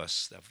front of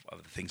us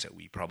of the things that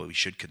we probably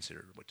should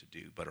consider what to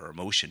do, but our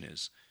emotion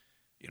is,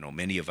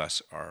 many of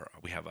us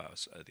we have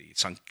the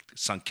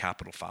sunk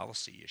capital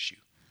fallacy issue.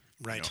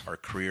 Right. Our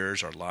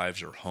careers, our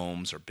lives, our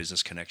homes, our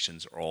business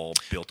connections are all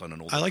built on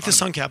an old. I like the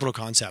sunk capital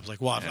concept.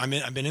 Like, wow,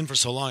 I've been in for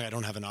so long, I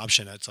don't have an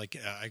option. It's like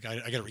I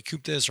got to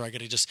recoup this, or I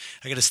got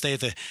to stay at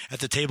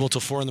the table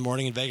till 4 a.m.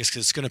 in Vegas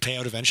because it's going to pay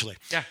out eventually.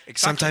 Yeah, exactly.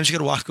 Sometimes you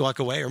got to walk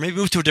away, or maybe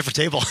move to a different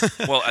table.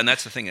 Well, and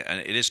that's the thing,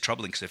 and it is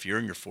troubling because if you're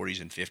in your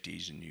 40s and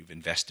 50s and you've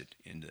invested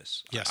in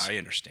this, yes. I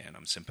understand.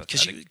 I'm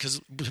sympathetic because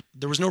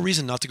there was no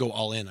reason not to go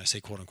all in. I say,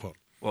 quote unquote.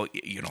 Well,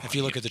 if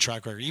you look at the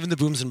track record, even the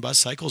booms and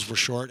bust cycles were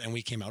short, and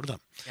we came out of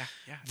them. Yeah.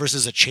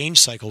 Versus a change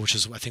cycle, which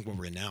is I think what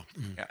we're in now.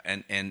 Mm-hmm. Yeah,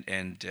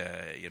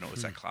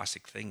 it's that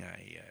classic thing.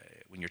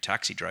 When your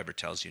taxi driver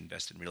tells you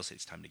invest in real estate,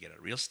 it's time to get out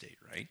of real estate,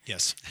 right?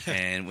 Yes.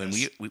 And when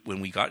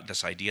we got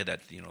this idea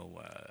that it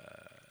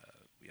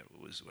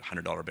was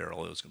 $100 barrel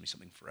oil was going to be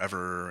something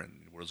forever,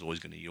 and the world's always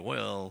going to need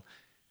oil.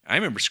 I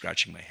remember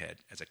scratching my head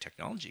as a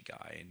technology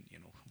guy, and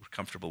we're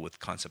comfortable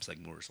with concepts like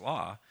Moore's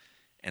law.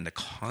 And the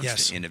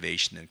constant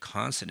innovation and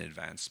constant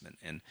advancement,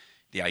 and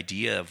the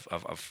idea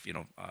of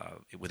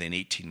within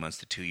 18 months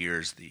to 2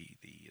 years, the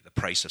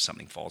price of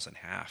something falls in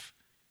half.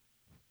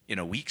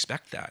 We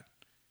expect that.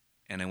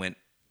 And I went,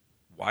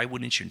 why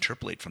wouldn't you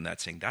interpolate from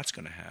that, saying that's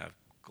going to have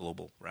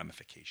global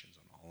ramifications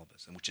on all of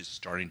us, and which is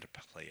starting to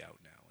play out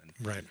now. And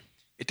right.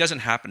 It doesn't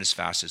happen as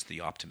fast as the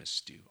optimists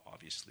do.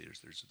 Obviously,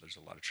 there's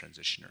a lot of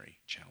transitionary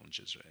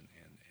challenges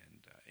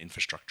and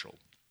infrastructural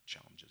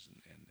challenges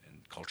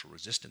and cultural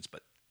resistance,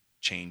 but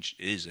change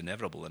is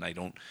inevitable,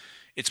 and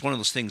it's one of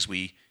those things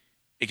we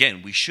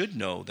should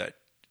know that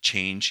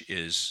change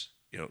is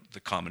the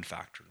common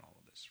factor in all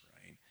of this,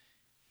 right?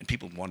 And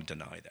people want to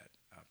deny that.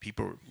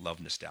 People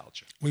love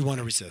nostalgia. We want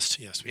to resist,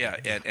 yes. Yeah,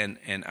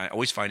 and I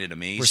always find it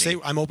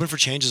amazing. I'm open for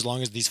change as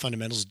long as these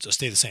fundamentals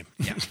stay the same.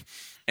 Yeah,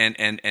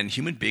 and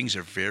human beings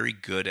are very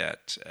good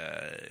at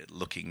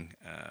looking.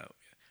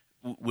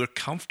 We're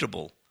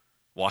comfortable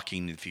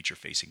walking in the future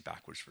facing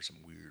backwards for some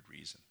weird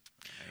reason.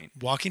 Right?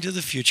 Walking to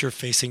the future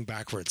facing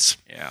backwards.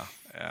 Yeah.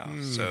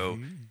 So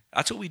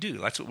that's what we do.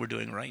 That's what we're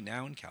doing right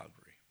now in Calgary.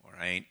 All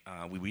right.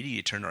 We really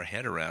need to turn our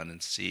head around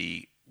and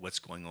see what's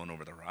going on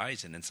over the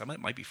horizon, and some of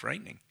it might be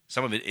frightening.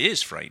 Some of it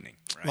is frightening.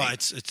 Right? Well,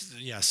 it's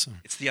yes.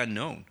 It's the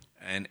unknown,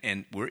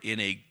 and we're in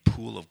a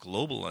pool of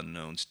global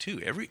unknowns too.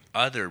 Every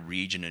other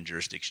region and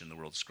jurisdiction in the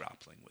world is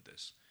grappling with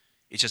this.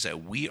 It's just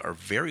that we are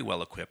very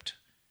well equipped,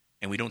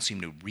 and we don't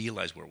seem to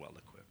realize we're well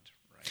equipped.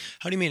 Right?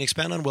 How do you mean?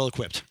 Expand on well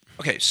equipped.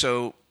 Okay,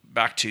 so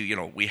back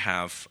to,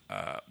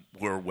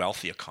 we're a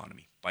wealthy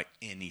economy by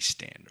any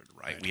standard,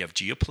 right? We have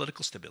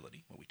geopolitical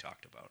stability, what we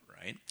talked about,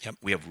 right? Yep.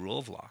 We have rule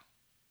of law,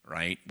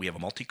 right? We have a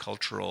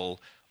multicultural,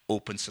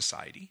 open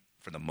society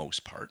for the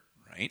most part,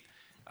 right?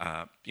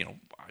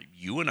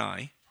 You and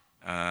I,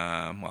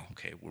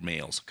 we're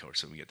males, of course,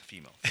 so we get the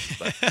female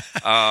thing.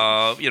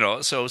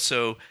 But,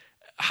 so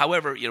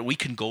however, we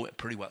can go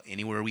pretty well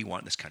anywhere we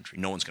want in this country.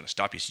 No one's going to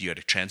stop you. So you had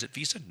a transit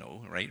visa?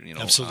 No, right?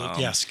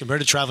 Absolutely, yes.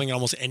 Compared to traveling in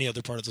almost any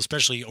other part of,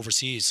 especially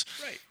overseas.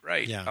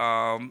 Right.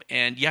 Yeah.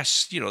 And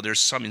yes, there's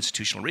some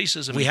institutional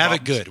racism. We have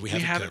it good. We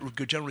have it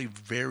good. Generally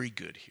very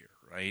good here,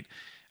 right?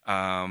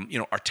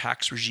 Our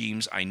tax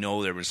regimes, I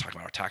know everyone's talking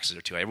about our taxes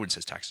are too high. Everyone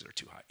says taxes are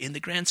too high. In the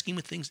grand scheme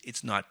of things,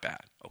 it's not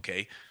bad,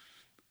 okay?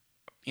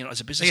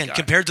 as a business Again, guy,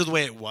 compared to the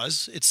way it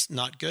was, it's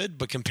not good,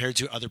 but compared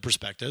to other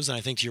perspectives, and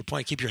I think to your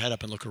point, keep your head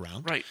up and look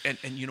around. right? And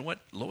you know what?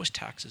 Lowest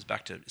taxes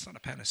it's not a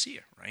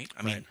panacea, right?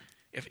 I mean,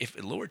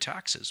 if lower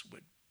taxes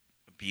would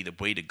be the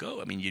way to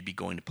go, I mean, you'd be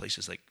going to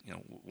places like,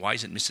 why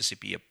isn't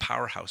Mississippi a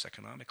powerhouse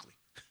economically?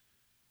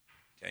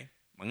 Okay,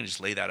 I'm going to just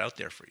lay that out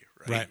there for you,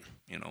 right?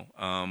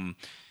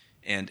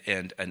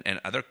 And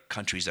other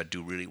countries that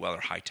do really well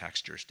are high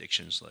tax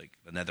jurisdictions like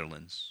the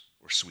Netherlands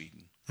or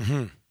Sweden,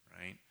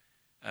 right?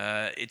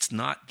 It's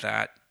not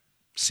that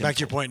simple. Back to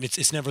your point,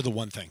 it's never the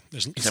one thing.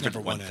 It's never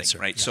one answer,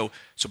 right? Yeah.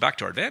 So back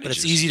to our advantages. But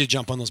it's easy to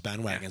jump on those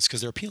bandwagons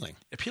because they're appealing.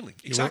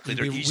 Exactly.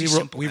 They're easy, we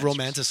simple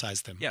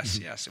romanticize them. Yes,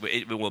 yes.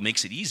 It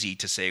makes it easy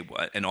to say,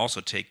 and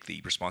also take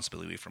the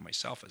responsibility from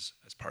myself as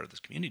part of this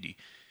community.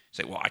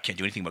 Say, well, I can't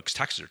do anything about because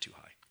taxes are too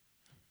high.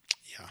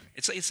 Yeah,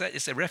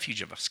 it's a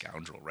refuge of a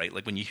scoundrel, right?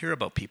 Like when you hear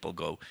about people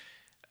go,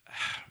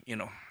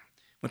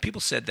 when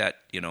people said that,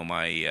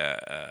 my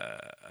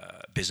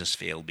business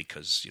failed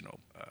because,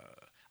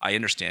 I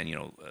understand,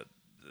 the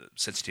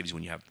sensitivities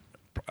when you have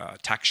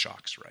tax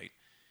shocks, right?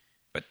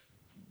 But,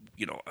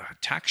 a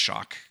tax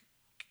shock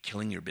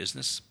killing your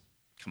business,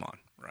 come on,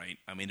 right?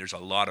 I mean, there's a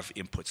lot of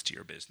inputs to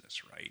your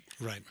business, right?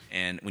 Right.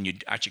 And when you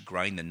actually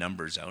grind the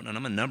numbers out, and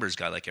I'm a numbers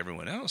guy like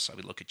everyone else, I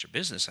would look at your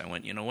business, I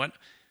went, you know what?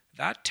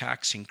 That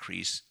tax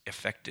increase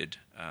affected,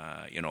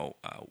 let's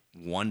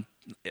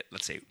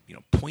say,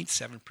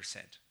 0.7%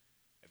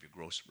 of your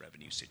gross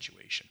revenue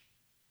situation.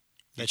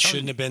 That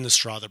shouldn't have been the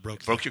straw that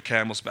broke your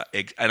camel's back.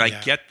 And I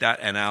get that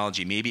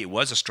analogy. Maybe it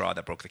was a straw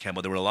that broke the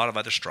camel. There were a lot of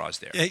other straws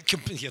there.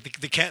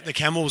 The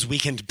camel was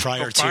weakened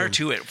prior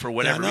to it for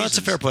whatever reason. That's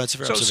a fair point. That's a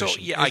fair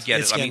observation. So I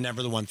get it. It's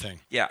never the one thing.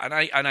 Yeah,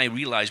 and I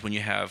realize when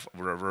you have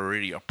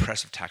already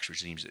oppressive tax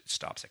regimes, it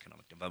stops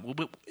economic development.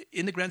 But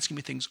in the grand scheme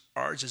of things,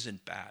 ours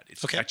isn't bad.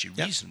 It's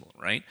actually reasonable,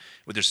 right?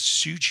 Well,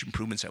 there's huge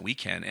improvements that we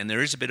can, and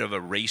there is a bit of a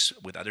race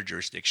with other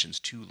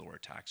jurisdictions to lower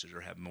taxes or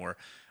have more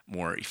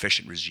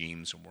efficient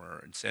regimes or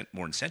more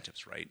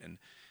incentives, right? And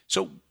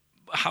so,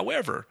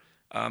 however,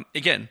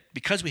 again,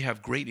 because we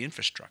have great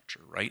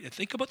infrastructure, right?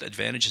 Think about the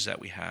advantages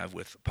that we have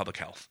with public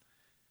health.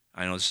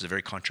 I know this is a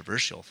very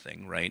controversial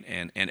thing, right?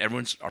 And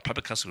our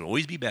public health will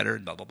always be better,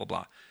 and blah, blah, blah,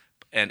 blah.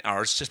 And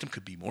our system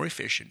could be more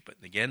efficient, but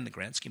again, in the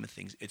grand scheme of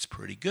things, it's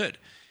pretty good.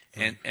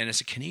 And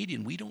as a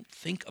Canadian, we don't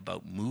think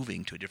about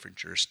moving to a different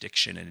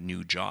jurisdiction and a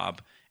new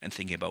job and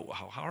thinking about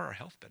how are our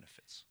health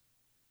benefits.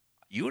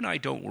 You and I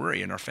don't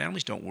worry, and our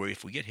families don't worry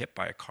if we get hit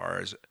by a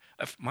car.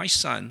 If my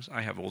sons,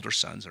 I have older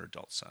sons or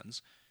adult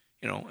sons,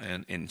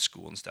 and in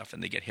school and stuff,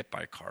 and they get hit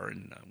by a car,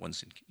 and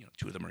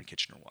two of them are in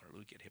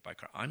Kitchener-Waterloo, get hit by a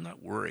car. I'm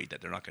not worried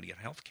that they're not going to get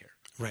health care.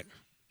 Right.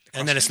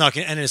 And then it's not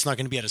going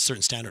to be at a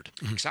certain standard.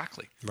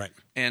 Exactly. Right.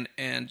 And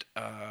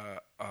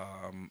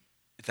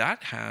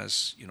that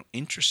has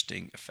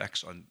interesting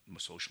effects on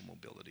social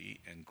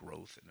mobility and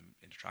growth and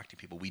attracting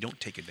people. We don't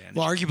take advantage.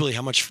 Well, arguably,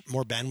 how much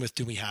more bandwidth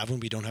do we have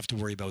when we don't have to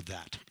worry about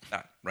that?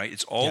 Right.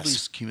 It's all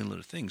these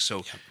cumulative things.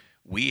 So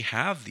we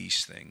have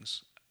these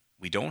things.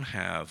 We don't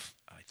have,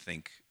 I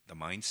think, the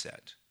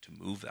mindset to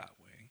move that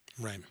way.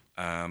 Right.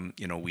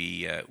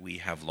 We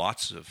have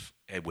lots of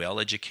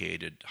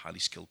well-educated, highly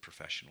skilled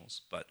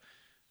professionals, but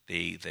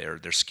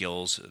their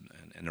skills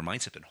and their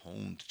mindset have been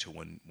honed to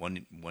one.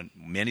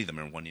 Many of them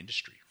are in one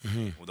industry.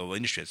 Right? Although the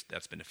industry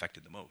that's been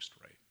affected the most,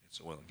 right? It's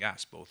oil and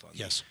gas, both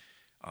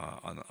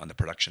on the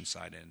production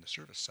side and the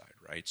service side,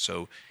 right?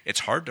 So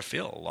it's hard to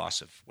fill a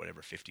loss of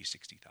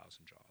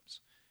 50,000-60,000 jobs.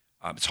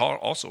 It's hard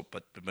also,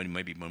 but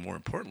maybe more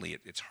importantly,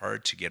 it's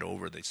hard to get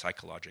over the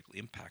psychological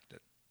impact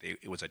that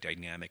it was a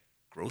dynamic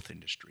growth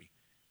industry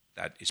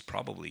that is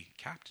probably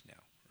capped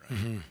now,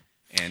 right?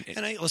 And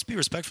let's be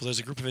respectful. There's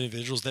a group of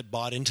individuals that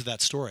bought into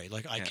that story.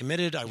 Like I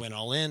committed, I went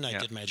all in, I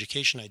did my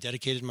education, I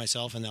dedicated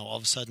myself, and now all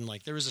of a sudden,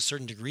 like there was a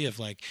certain degree of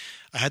like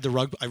I had the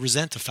rug. I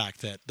resent the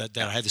fact that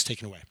I had this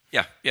taken away.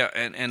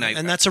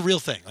 And that's a real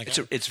thing. Like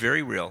it's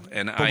very real.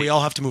 But we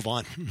all have to move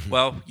on.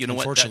 Well, you know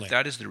what?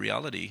 That is the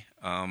reality.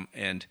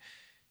 And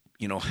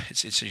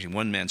it's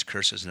one man's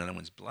curse is another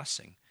one's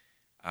blessing.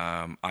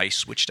 I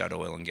switched out of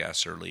oil and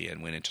gas early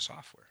and went into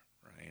software.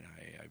 Right,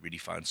 I really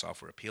found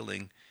software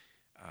appealing.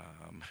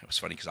 It was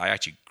funny because I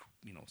actually,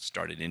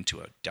 started into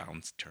a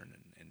downturn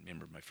and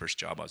remember my first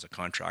job, I was a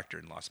contractor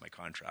and lost my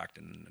contract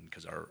and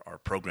because our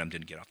program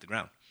didn't get off the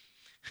ground.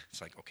 It's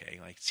like, okay,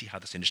 I see how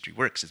this industry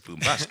works. It's boom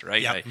bust,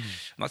 right? I'm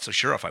not so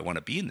sure if I want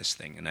to be in this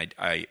thing. And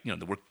I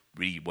the work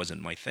really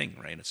wasn't my thing,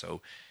 right? And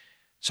so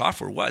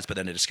software was, but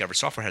then I discovered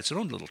software had its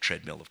own little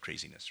treadmill of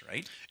craziness,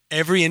 right?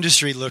 Every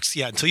industry looks,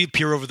 until you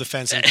peer over the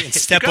fence and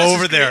step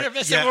over there.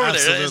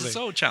 Absolutely. There's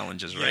so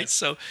challenges, right?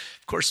 So,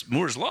 of course,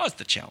 Moore's Law is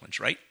the challenge,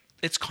 right?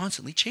 It's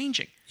constantly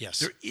changing. Yes.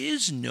 There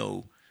is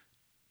no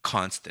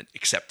constant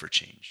except for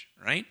change,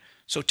 right?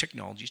 So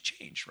technologies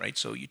change, right?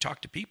 So you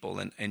talk to people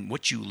and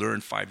what you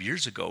learned 5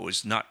 years ago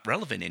is not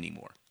relevant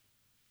anymore.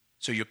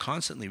 So you're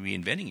constantly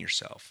reinventing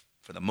yourself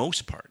for the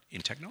most part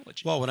in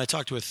technology. Well, when I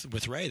talked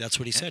with Ray, that's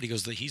what he said. He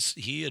goes that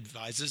he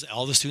advises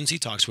all the students he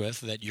talks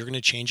with that you're going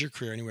to change your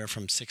career anywhere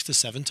from 6 to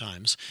 7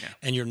 times,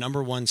 and your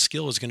number one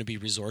skill is going to be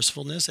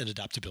resourcefulness and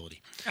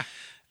adaptability. Yeah.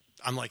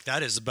 I'm like,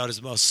 that is about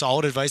as most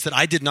solid advice that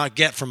I did not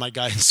get from my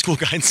school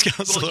guidance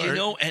counselor. Well, you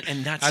know,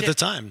 and that's at the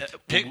time.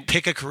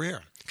 Pick a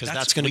career. Because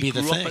that's going to be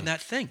the thing. We grew up in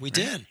that thing. We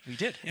did.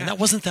 Yeah. And that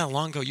wasn't that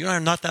long ago. You are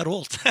not that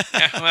old.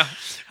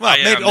 well,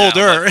 maybe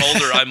older.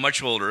 Older. I'm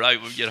much older.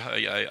 I've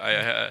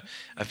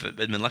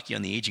been lucky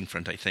on the aging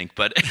front, I think.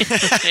 But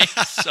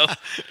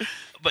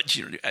but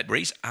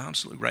Ray's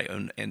absolutely right.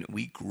 And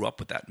we grew up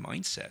with that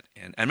mindset.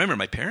 And I remember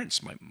my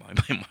parents, my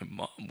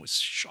mom was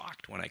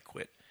shocked when I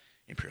quit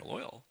Imperial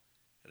Oil.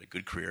 A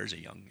good career as a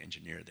young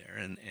engineer there,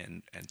 and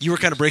you were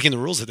kind of breaking the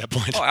rules at that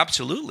point. Oh,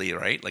 absolutely,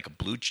 right? Like a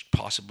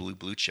possibly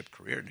blue chip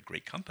career in a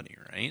great company,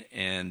 right?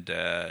 And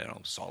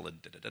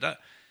solid, And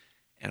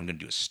I'm going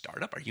to do a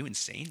startup. Are you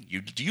insane?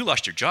 You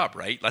lost your job,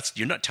 right?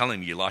 You're not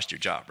telling me you lost your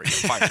job, right?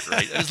 You're fired,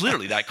 right? It was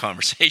literally that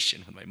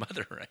conversation with my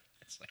mother, right?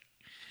 It's like,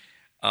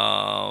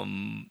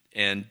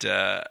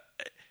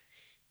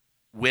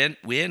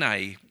 When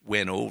I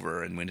went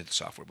over and went into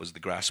software, the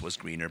grass was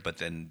greener, but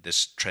then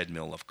this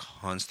treadmill of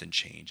constant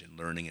change and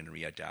learning and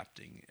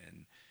readapting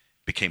and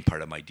became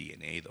part of my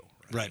DNA, though.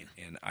 Right.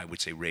 And I would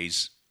say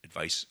Ray's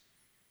advice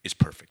is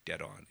perfect,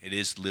 dead on. It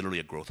is literally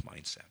a growth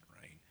mindset,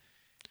 right?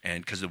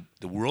 And because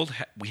the world,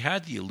 we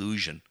had the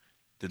illusion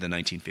through the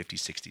 1950s,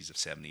 60s, of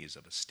 70s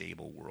of a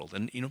stable world.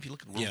 And, if you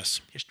look at world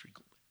history,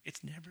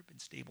 it's never been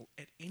stable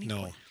at any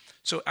point.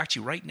 So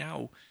actually right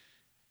now,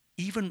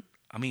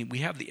 we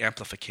have the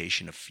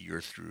amplification of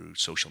fear through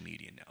social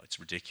media now. It's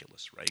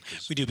ridiculous, right?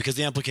 We do, because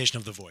the amplification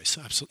of the voice.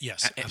 Absolutely.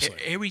 Yes,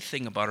 absolutely.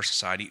 Everything about our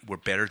society, we're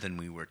better than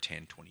we were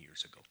 10, 20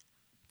 years ago,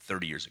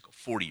 30 years ago,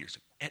 40 years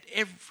ago, at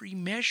every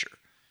measure.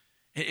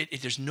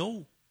 There's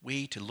no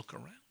way to look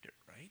around it,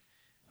 right?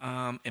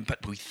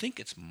 But we think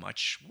it's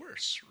much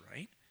worse,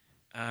 right?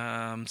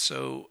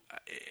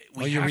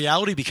 Your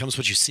reality becomes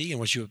what you see and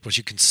what you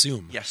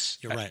consume. Yes.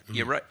 You're right.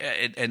 You're right.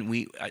 And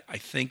I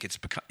think it's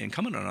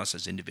incumbent on us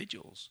as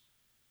individuals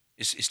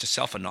is to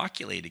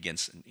self-inoculate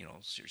against,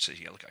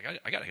 seriously, look,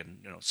 I got to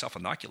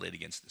self-inoculate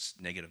against this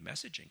negative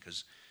messaging,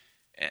 because,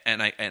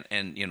 I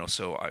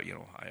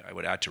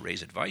would add to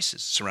Ray's advice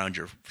is surround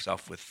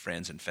yourself with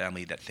friends and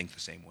family that think the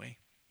same way.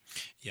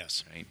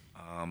 Yes. Right.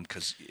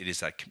 Because it is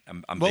that.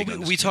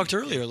 We talked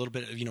earlier a little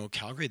bit.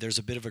 Calgary. There's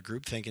a bit of a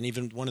groupthink, and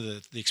even one of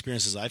the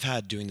experiences I've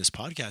had doing this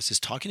podcast is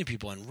talking to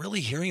people and really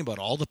hearing about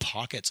all the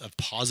pockets of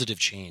positive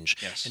change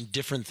and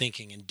different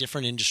thinking in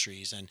different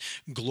industries and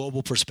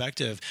global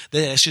perspective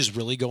that's just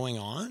really going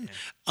on,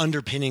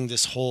 underpinning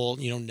this whole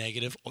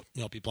negative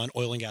people on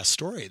oil and gas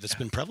story that's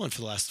been prevalent for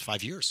the last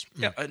 5 years.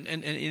 Yeah, and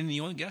in the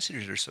oil and gas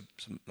industry, there's some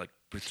like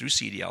through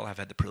CDL, I've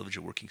had the privilege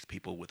of working with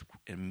people with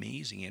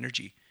amazing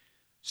energy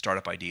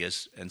startup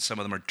ideas, and some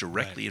of them are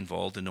directly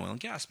involved in oil and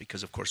gas,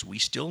 because of course we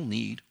still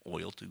need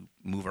oil to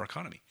move our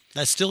economy.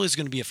 That still is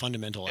going to be a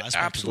fundamental aspect.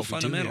 Absolute of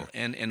what fundamental. We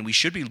do here. And we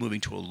should be moving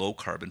to a low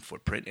carbon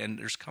footprint, and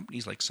there's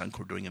companies like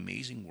Suncor doing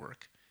amazing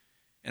work,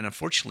 and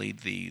unfortunately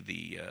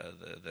the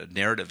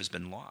narrative has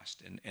been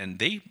lost, and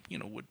they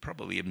would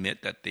probably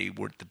admit that they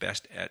weren't the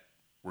best at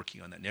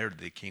working on that narrative.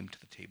 They came to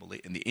the table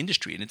late, and the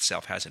industry in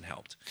itself hasn't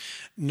helped.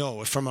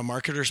 No, from a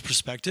marketer's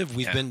perspective,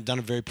 we've done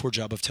a very poor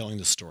job of telling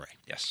the story.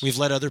 Yes, we've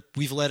let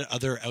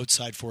other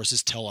outside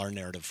forces tell our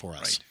narrative for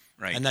us.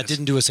 Right. And that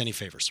didn't do us any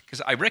favors. Because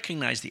I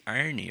recognize the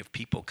irony of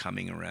people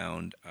coming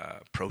around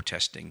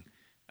protesting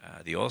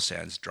the oil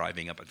sands,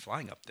 driving up and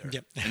flying up there.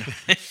 Yep.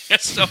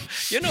 So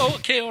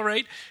okay, all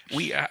right.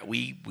 We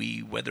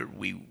whether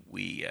we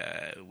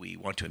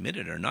want to admit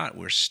it or not,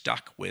 we're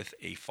stuck with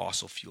a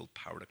fossil fuel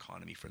powered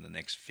economy for the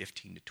next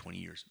 15 to 20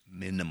 years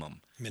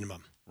minimum.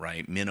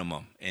 Right,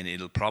 minimum, and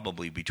it'll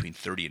probably between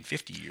 30 and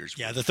 50 years.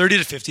 Yeah, the 30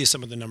 to 50 is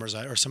some of the numbers,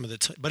 or some of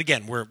the. But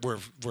again, we're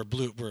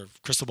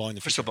crystal balling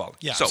the future. Crystal ball.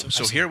 Yeah.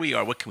 So here we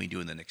are. What can we do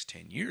in the next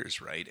 10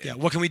 years? Right.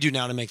 And what can we do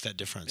now to make that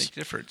difference?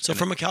 So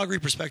from a Calgary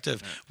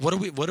perspective, what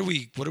are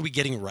we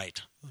getting right?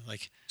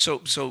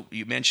 So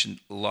you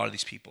mentioned a lot of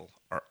these people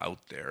are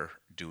out there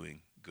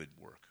doing good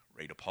work.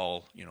 Ray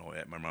DePaul,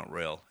 at Mount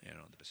Royal,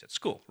 the Bissett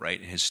School, right?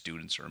 And his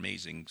students are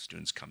amazing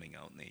students coming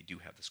out, and they do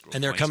have this growth.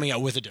 And they're coming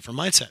out with a different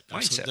mindset.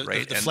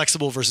 Right? The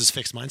flexible versus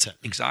fixed mindset.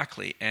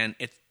 Exactly. And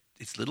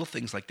it's little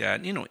things like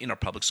that. In our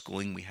public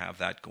schooling, we have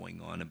that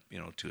going on,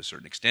 to a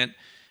certain extent.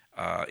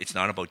 It's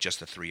not about just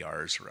the 3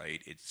 R's,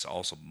 right? It's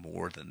also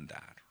more than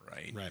that,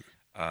 right? Right.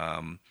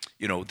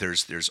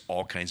 There's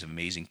all kinds of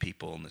amazing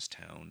people in this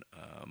town,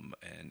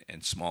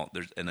 and small.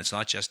 And it's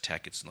not just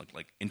tech. It's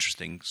like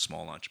interesting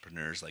small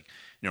entrepreneurs.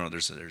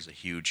 There's a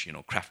huge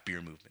craft beer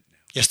movement now.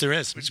 Yes, there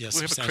is. We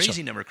have a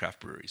crazy number of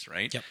craft breweries,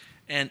 right? Yep.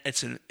 And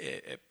it's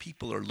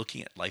people are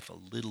looking at life a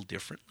little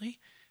differently,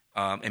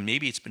 and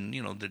maybe it's been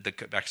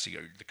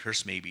the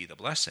curse may be the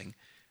blessing.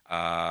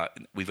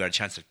 we've got a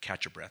chance to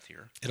catch our breath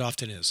here. It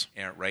often is.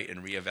 Right,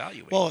 and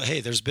reevaluate. Well,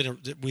 hey,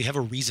 we have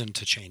a reason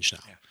to change now.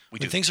 Yeah,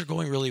 when things are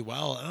going really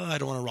well, I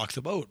don't want to rock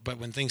the boat. But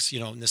when things,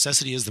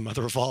 necessity is the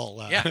mother of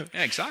all. Yeah,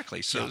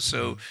 exactly.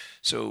 So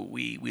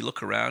we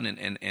look around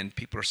and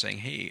people are saying,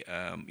 hey,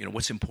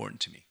 what's important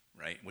to me,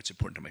 right? What's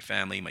important to my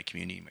family, my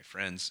community, my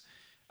friends?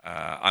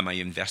 Am I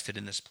invested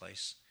in this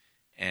place?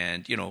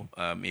 And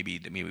maybe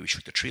we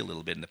shook the tree a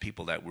little bit, and the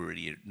people that were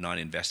already not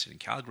invested in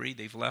Calgary,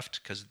 they've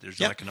left because there's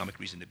no economic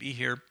reason to be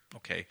here.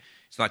 Okay,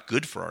 it's not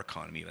good for our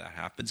economy if that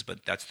happens,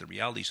 but that's the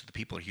reality. So the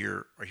people are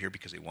here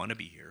because they want to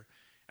be here,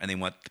 and they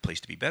want the place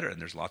to be better.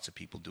 And there's lots of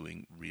people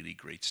doing really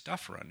great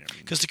stuff around there.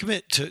 Because to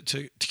commit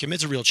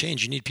to real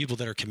change, you need people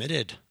that are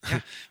committed.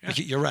 Yeah.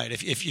 You're right.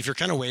 If you're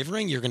kind of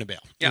wavering, you're going to bail.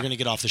 Yeah. You're going to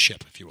get off the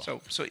ship, if you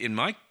will. So in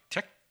my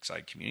tech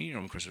side community,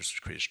 of course, there's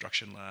Creative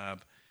Destruction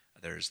Lab.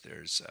 There's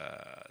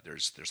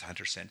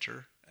Hunter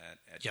Center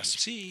at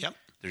UC. Yep.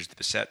 There's the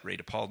Bissett, Ray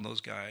DePaul, and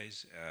those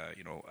guys.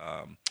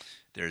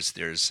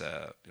 There's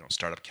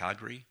Startup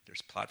Calgary.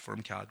 There's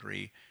Platform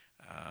Calgary,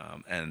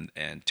 and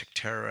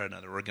Ticterra and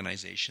other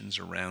organizations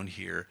around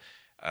here.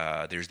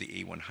 There's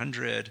the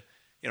A100.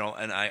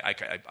 And I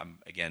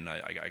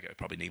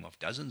probably name off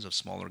dozens of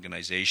small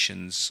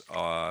organizations,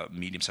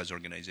 medium-sized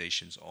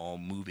organizations, all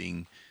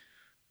moving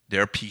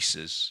their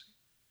pieces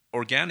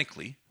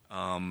organically.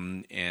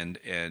 And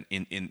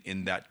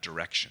in that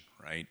direction,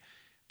 right?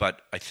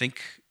 But I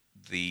think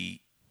the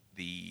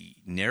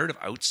narrative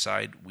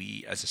outside,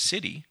 we as a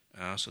city,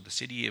 so the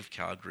city of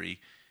Calgary,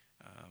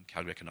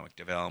 Calgary Economic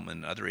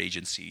Development, other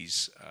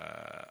agencies,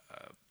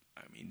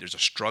 there's a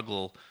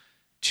struggle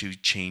to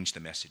change the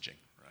messaging,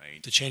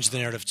 right? To change the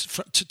narrative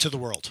to the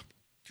world.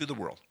 To the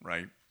world,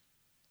 right?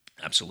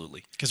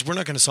 Absolutely. Because we're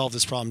not going to solve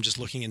this problem just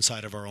looking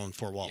inside of our own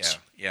four walls.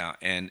 Yeah.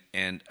 And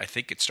I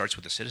think it starts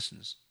with the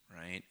citizens.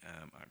 Right.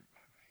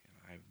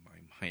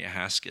 My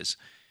ask is,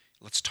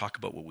 let's talk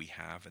about what we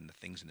have and the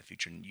things in the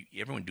future. And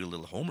everyone do a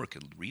little homework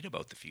and read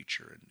about the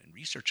future and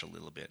research a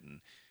little bit and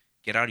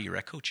get out of your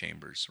echo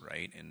chambers,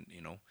 right? And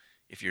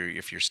if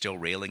you're still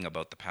railing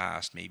about the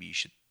past, maybe you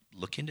should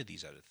look into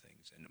these other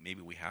things. And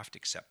maybe we have to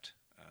accept,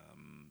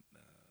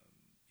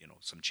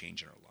 some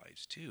change in our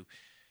lives too.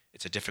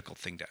 It's a difficult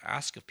thing to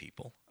ask of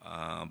people,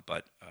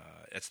 but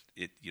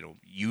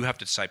you have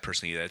to decide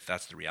personally that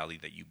that's the reality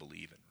that you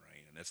believe in.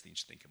 And that's the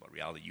interesting thing about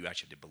reality. You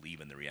actually have to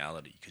believe in the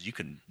reality because you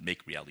can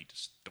make reality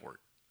distort,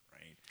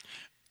 right?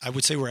 I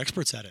would say we're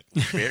experts at it.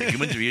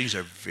 Human beings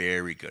are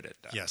very good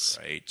at that, yes.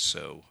 Right?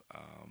 So,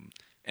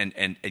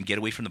 and get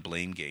away from the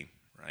blame game,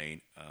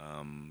 right?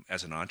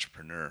 As an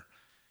entrepreneur,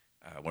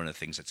 one of the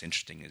things that's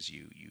interesting is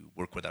you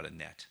work without a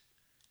net,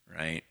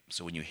 right?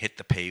 So when you hit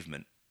the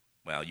pavement,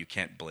 well, you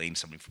can't blame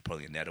somebody for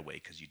pulling a net away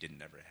because you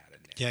never had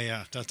a net.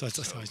 Yeah.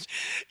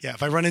 Yeah,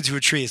 if I run into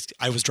a tree,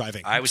 I was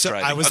driving. I was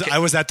driving. I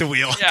was at the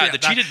wheel. Yeah, the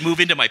tree didn't move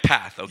into my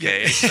path.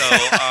 Okay, so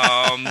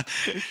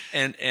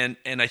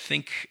and I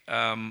think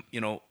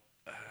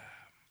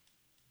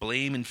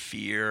blame and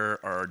fear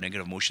are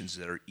negative emotions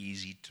that are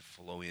easy to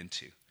flow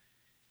into,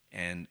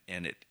 and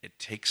it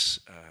takes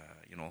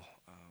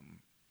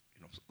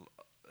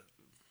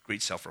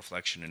great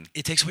self-reflection, and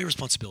it takes away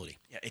responsibility.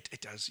 Yeah,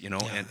 it does, and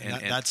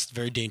that's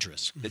very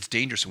dangerous. It's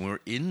dangerous, and we're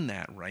in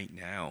that right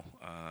now.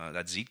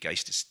 That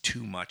zeitgeist is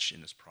too much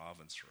in this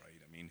province,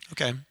 right?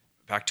 Okay.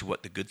 Back to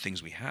what the good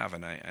things we have,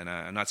 and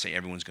I'm not saying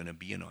everyone's going to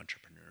be an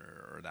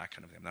entrepreneur or that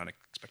kind of thing. I'm not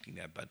expecting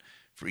that, but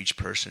for each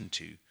person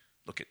to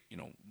look at,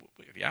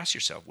 if you ask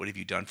yourself, what have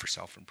you done for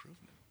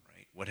self-improvement,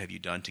 right? What have you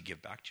done to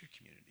give back to your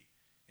community?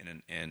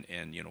 And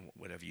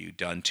what have you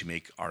done to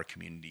make our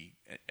community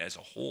as a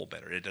whole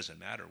better? It doesn't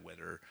matter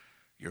whether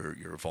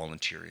you're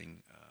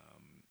volunteering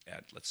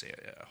at, let's say,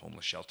 a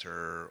homeless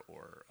shelter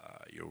or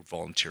you're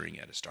volunteering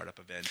at a startup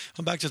event.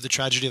 I'm back to the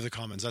tragedy of the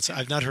commons.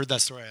 I've not heard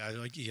that story.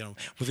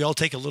 If we all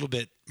take a little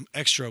bit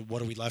extra,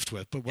 what are we left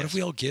with? But what if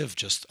we all give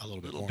just a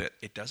little bit more?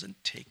 It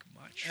doesn't take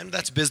much. And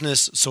that's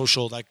business,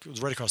 social, that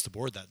goes right across the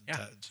board. That's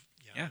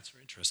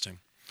very interesting.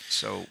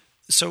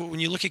 So when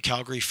you look at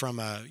Calgary from,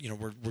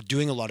 we're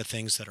doing a lot of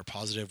things that are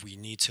positive. We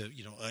need to,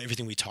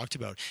 everything we talked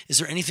about. Is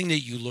there anything that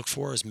you look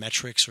for as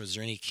metrics, or is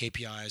there any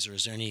KPIs, or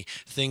is there any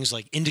things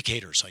like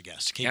indicators, I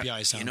guess?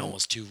 KPIs sound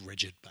almost too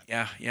rigid. But.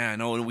 Yeah,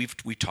 no,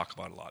 we talk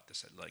about a lot.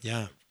 This,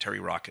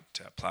 Terry Rocket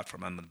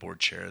platform. I'm the board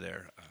chair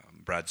there.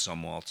 Brad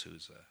Zumwalt,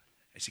 who's,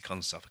 as he calls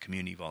himself, a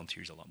community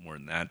volunteer, a lot more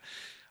than that.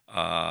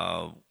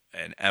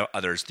 And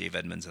others, Dave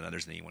Edmonds and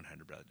others in the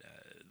A100.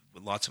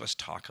 Lots of us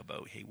talk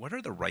about, hey, what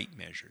are the right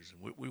measures,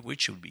 and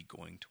which should we be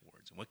going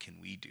towards, and what can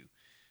we do?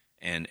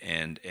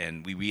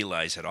 And we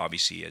realize that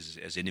obviously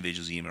as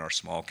individuals, even in our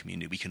small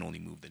community, we can only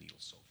move the needle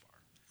so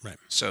far. Right.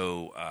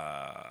 So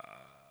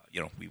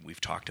we've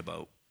talked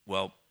about.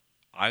 Well,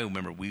 I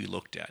remember we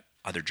looked at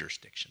other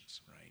jurisdictions,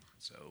 right?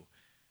 So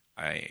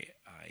I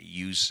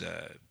use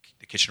the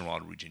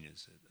Kitchener-Waterloo region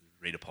as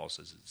Ray DePaul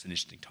says it's an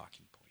interesting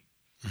talking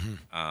point.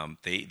 Mm-hmm.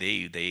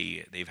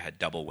 They've had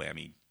double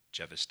whammy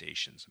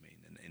devastations.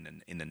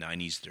 In the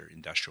 90s, their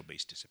industrial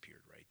base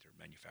disappeared, right? Their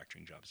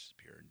manufacturing jobs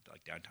disappeared.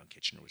 Like downtown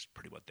Kitchener was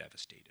pretty well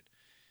devastated.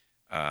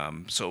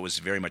 So it was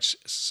very much.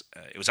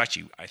 It was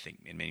actually, I think,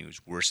 in many ways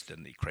worse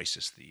than the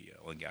crisis the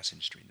oil and gas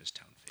industry in this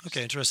town faced.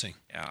 Okay, interesting.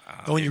 Yeah.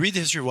 Well, when you read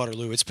the history of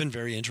Waterloo, it's been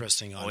very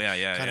interesting on kind of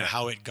yeah.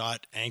 how it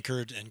got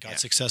anchored and got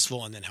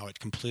successful, and then how it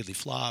completely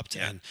flopped,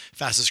 Yeah. and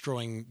fastest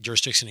growing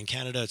jurisdiction in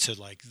Canada to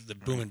like the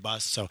boom and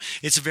bust. So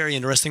it's a very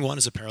interesting one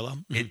as a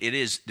parallel. It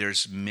is.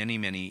 There's many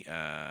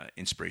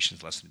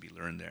inspirations, lessons to be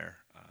learned there,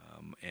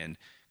 and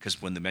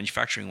because when the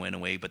manufacturing went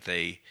away, but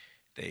they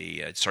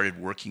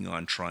started working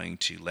on trying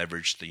to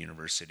leverage the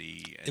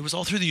university. It was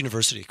all through the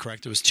university,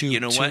 correct? It was two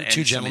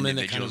And gentlemen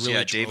that kind of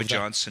really David drove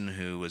Johnson,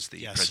 who was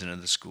the president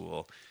of the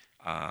school,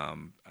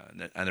 and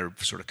other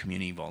sort of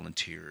community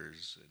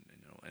volunteers,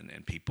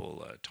 and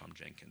people, Tom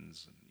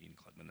Jenkins and Ian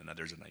Klugman and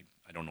others, and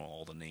I don't know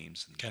all the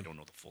names, and I don't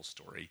know the full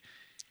story,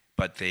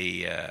 but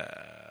they,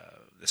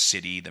 the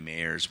city, the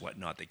mayors,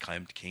 whatnot, they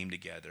came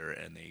together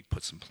and they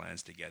put some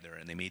plans together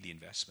and they made the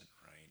investment,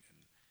 right?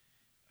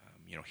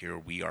 And here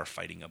we are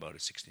fighting about a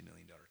 $60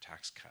 million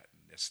tax cut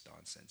and this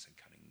nonsense and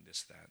cutting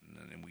this, that,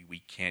 and we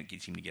can't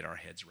seem to get our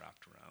heads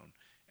wrapped around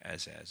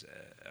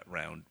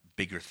around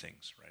bigger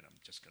things, right?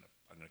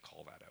 I'm gonna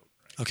call that out,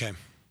 right? Okay.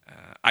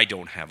 I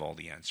don't have all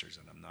the answers,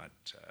 and I'm not.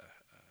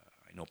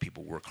 I know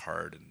people work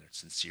hard and they're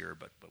sincere,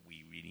 but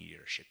we need to get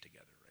our shit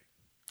together, right?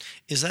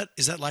 Is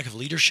that lack of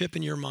leadership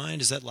in your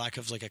mind? Is that lack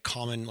of like a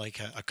common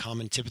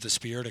tip of the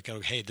spear to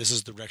go, hey, this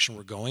is the direction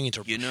we're going, and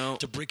to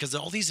bring, because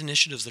all these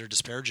initiatives that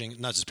are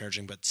not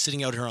disparaging, but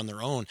sitting out here on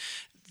their own,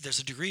 there's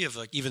a degree of,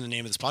 like, even the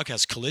name of this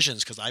podcast,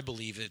 collisions, because I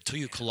believe until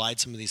you collide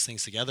some of these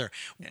things together,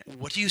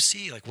 what do you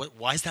see? Like,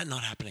 why is that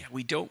not happening?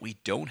 We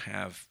don't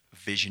have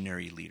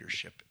visionary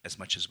leadership as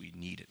much as we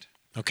need it.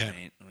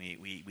 Okay. Right?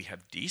 We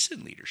have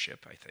decent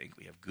leadership, I think.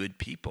 We have good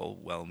people,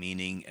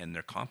 well-meaning, and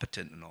they're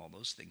competent and all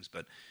those things,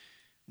 but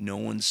no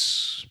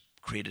one's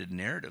created a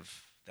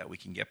narrative that we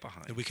can get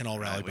behind. That we can all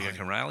rally behind. We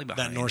can rally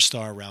behind. That North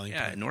Star rallying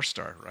point. Yeah, North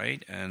Star,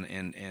 right? And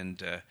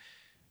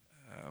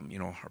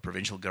our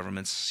provincial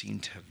governments seem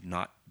to have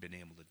not been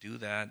able to do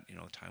that.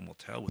 Time will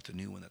tell with the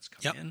new one that's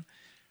come in.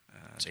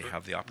 They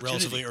have the opportunity.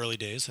 Relatively early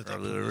days.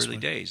 Early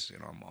days.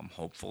 I'm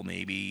hopeful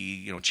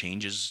maybe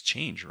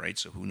change, right?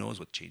 So who knows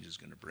what change is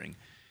going to bring.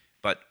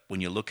 But when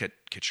you look at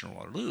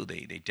Kitchener-Waterloo,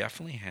 they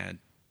definitely had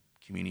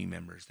community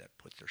members that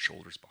put their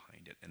shoulders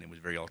behind it, and it was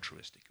very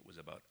altruistic. It was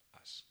about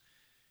us.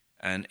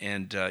 And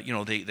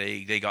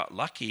they got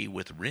lucky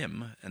with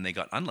RIM, and they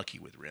got unlucky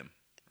with RIM.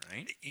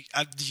 Right?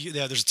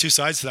 There's two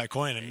sides to that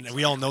coin, and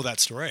we all know that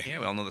story. Yeah,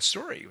 we all know the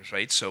story,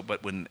 right? So,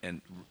 but when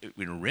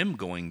RIM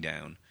going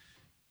down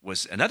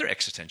was another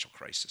existential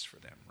crisis for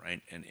them,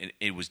 right? And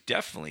it was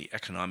definitely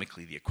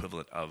economically the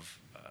equivalent of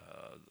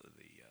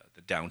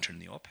the downturn in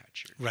the oil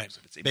patch year, right?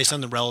 Based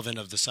on the relevant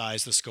of the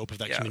size, the scope of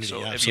that community.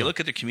 So if you look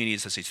at the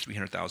communities, let's say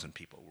 300,000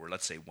 people, we're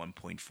let's say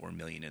 1.4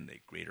 million in the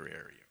greater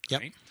area,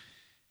 right?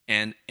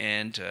 And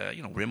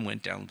RIM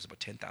went down to about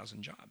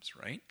 10,000 jobs,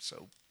 right?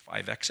 So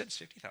 5 exits,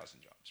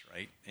 50,000 jobs,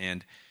 right?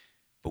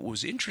 But what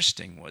was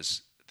interesting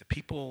was the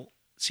people,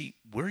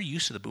 we're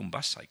used to the boom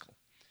bust cycle.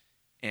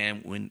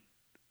 And when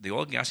the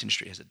oil and gas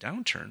industry has a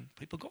downturn,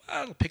 people go,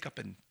 it'll pick up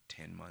in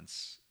 10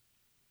 months,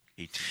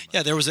 18 months.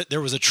 Yeah,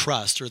 there was a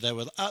trust, or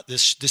that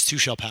this too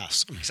shall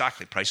pass.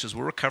 Exactly. Prices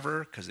will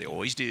recover, because they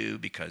always do,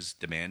 because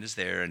demand is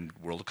there and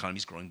world economy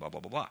is growing, blah,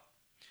 blah, blah, blah.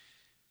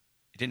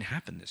 It didn't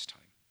happen this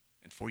time.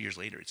 And 4 years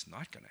later, it's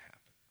not going to happen.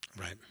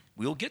 Right.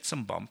 We'll get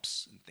some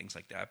bumps and things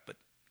like that, but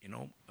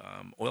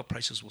oil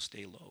prices will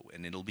stay low,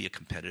 and it'll be a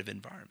competitive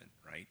environment,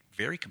 right?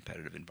 Very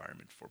competitive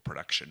environment for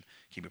production,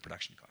 keeping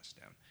production costs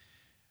down.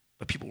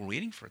 But people were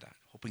waiting for that,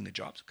 hoping the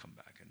jobs would come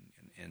back,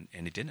 and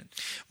it didn't.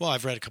 Well,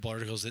 I've read a couple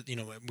articles that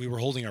we were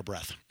holding our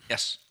breath.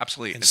 Yes,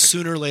 absolutely. And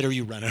sooner or later,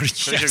 you run out.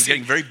 So they're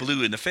getting very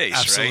blue in the face,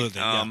 absolutely,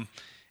 right?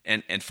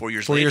 And 4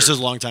 years 4 later, years is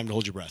a long time to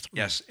hold your breath.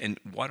 Yes, and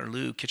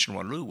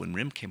Kitchener-Waterloo, when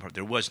RIM came out,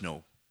 there was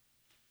no.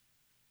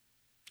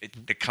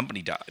 The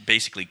company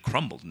basically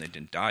crumbled, and they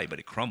didn't die, but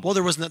it crumbled.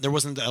 Well, there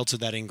wasn't also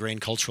that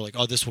ingrained culture, like,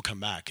 this will come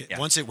back. Yeah.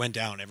 Once it went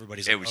down,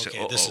 everybody's like,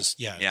 okay, this is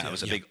it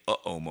was a big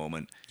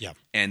moment. Yeah,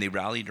 and they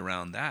rallied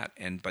around that.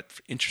 But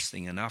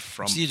interesting enough,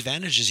 the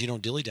advantage is you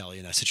don't dilly dally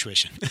in that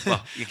situation.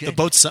 Well,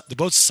 the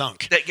boat's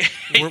sunk.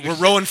 we're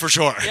rowing for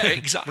shore. Yeah,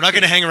 exactly. We're not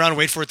going to hang around and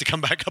wait for it to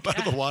come back up out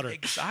of the water.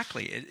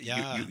 Exactly.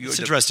 It's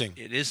interesting.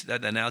 It is.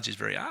 That analogy is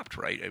very apt,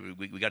 right?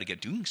 We got to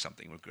get doing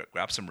something. We'll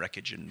grab some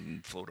wreckage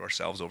and float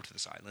ourselves over to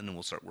this island, and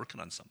we'll start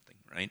working on something,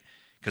 right?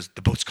 Because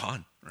the boat's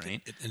gone,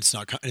 right? It's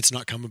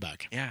not coming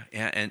back. Yeah,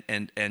 and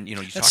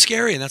that's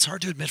scary, and that's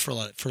hard to admit for a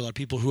lot of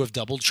people who have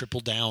doubled,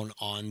 tripled down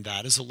on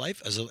that as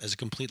a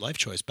complete life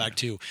choice. Back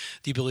to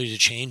the ability to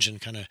change and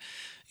kind of,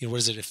 what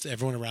is it? If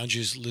everyone around you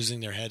is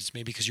losing their heads,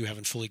 maybe because you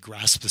haven't fully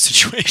grasped the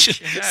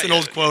situation. It's an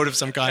old quote of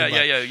some kind.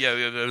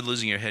 Yeah.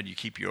 Losing your head, you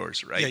keep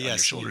yours, right? On your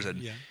shoulders,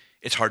 and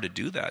it's hard to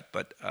do that.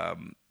 But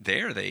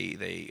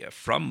they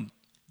from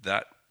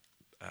that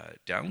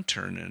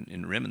downturn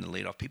in RIM and the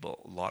laid off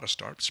people, a lot of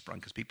startups sprung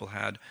because people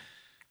had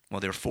Well,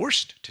 they were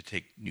forced to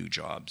take new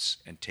jobs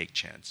and take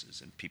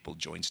chances, and people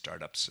joined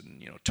startups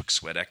and took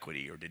sweat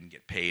equity or didn't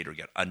get paid or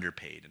got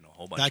underpaid and a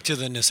whole bunch. Back to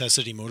the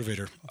necessity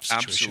motivator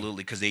situation.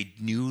 Absolutely, because they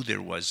knew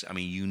there was. I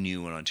mean, you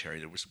knew in Ontario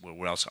there was.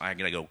 Where else? I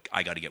got to go.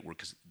 I got to get work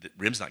because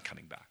RIM's not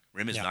coming back.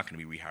 RIM is not going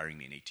to be rehiring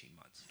me in 18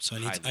 months. So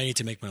I need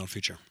to make my own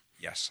future.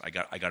 Yes, I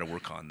got to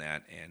work on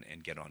that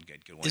and get going.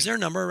 Is there a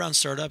number around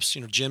startups?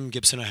 Jim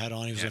Gibson I had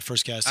on, he was my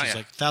first guest. He's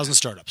like 1,000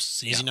 startups.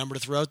 It's an easy number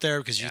to throw out there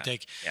because you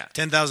take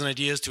 10,000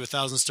 ideas to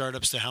 1,000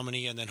 startups to how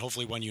many, and then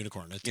hopefully one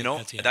unicorn.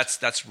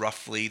 That's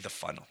roughly the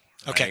funnel.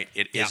 Right? Okay,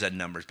 it is a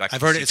number.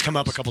 I've heard it's come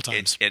up a couple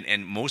times.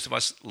 And most of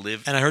us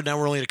live. And I heard now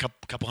we're only at a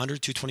couple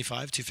hundred,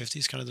 225, 250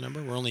 is kind of the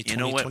number. We're only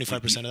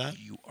 25% of that.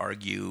 You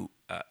argue,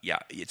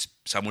 it's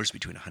somewhere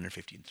between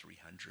 150 and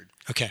 300.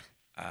 Okay.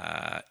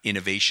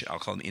 Innovation. I'll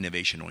call them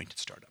innovation-oriented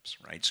startups,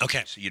 right? So,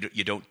 okay. So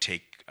you don't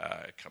take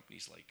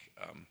companies like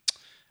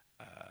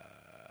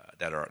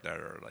that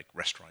are like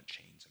restaurant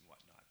chains and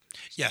whatnot.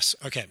 Yes.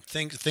 Okay.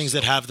 Things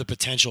that have the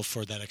potential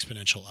for that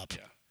exponential up.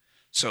 Yeah.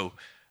 So.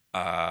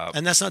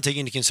 And that's not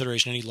taking into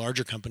consideration any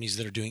larger companies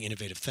that are doing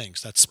innovative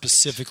things. That's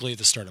specifically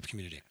the startup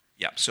community.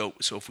 Yeah. So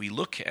if we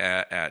look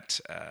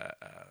at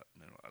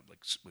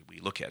we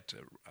look at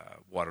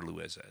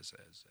Waterloo as a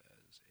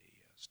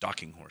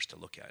stalking horse to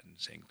look at and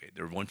saying, okay,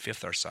 they're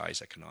 1/5 our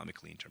size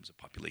economically in terms of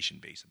population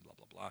base and blah,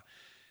 blah,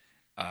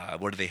 blah.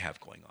 What do they have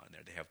going on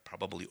there? They have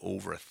probably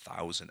over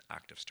 1,000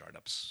 active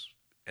startups,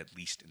 at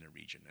least in the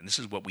region. And this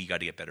is what we got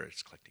to get better at,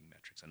 is collecting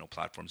metrics. I know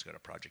Platform's got a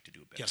project to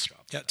do a better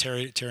job. Yeah,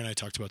 Terry and I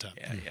talked about that.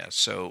 Yeah.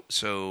 So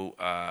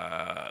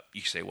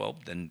you say, well,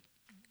 then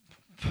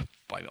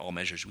by all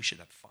measures, we should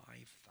have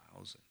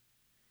 5,000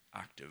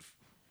 active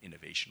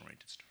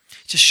innovation-oriented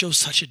startups. It just shows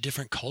such a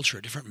different culture,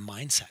 a different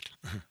mindset.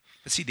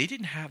 But see, they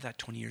didn't have that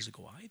 20 years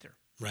ago either.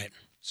 Right.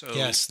 So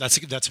yes, that's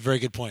a very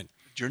good point.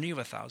 Journey of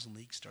 1,000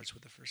 Leagues starts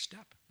with the first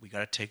step. We got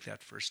to take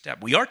that first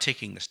step. We are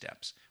taking the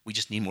steps. We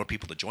just need more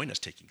people to join us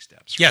taking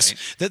steps. Yes,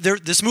 right?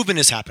 This movement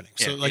is happening.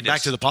 So,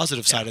 back to the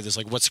positive side of this,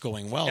 like what's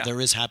going well,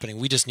 there is happening.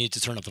 We just need to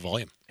turn up the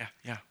volume.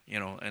 Yeah.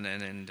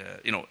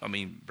 I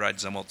mean, Brad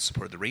Zumwalt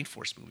supported the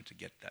Rainforest movement to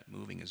get that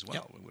moving as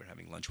well. When we're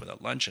having Lunch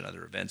Without Lunch and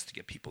other events to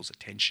get people's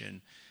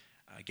attention.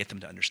 Get them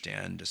to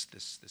understand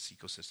this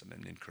ecosystem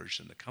and encourage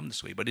them to come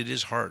this way. But it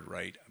is hard,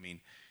 right? I mean,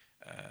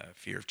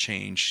 fear of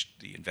change,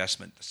 the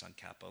investment, the sunk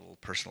capital,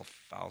 personal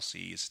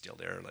fallacy is still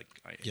there.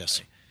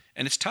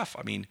 And it's tough.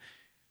 I mean,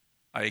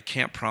 I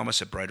can't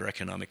promise a brighter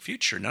economic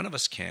future. None of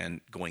us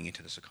can going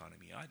into this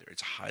economy either.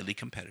 It's highly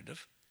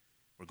competitive.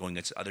 We're going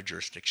into other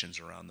jurisdictions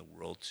around the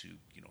world to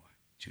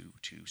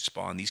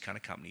spawn these kind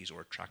of companies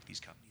or attract these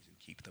companies and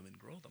keep them and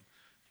grow them.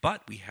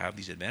 But we have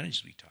these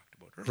advantages we talked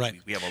about earlier. Right.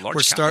 We have a large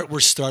We're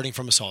starting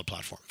from a solid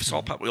platform.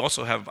 We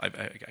also have, I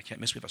can't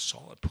miss, we have a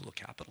solid pool of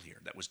capital here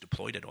that was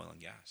deployed at oil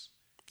and gas.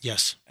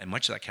 Yes. And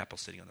much of that capital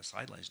sitting on the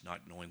sidelines,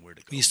 not knowing where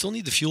to go. You still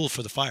need the fuel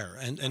for the fire,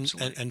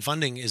 and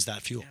funding is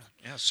that fuel.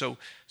 Yeah. So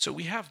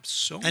we have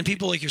so many. And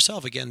people like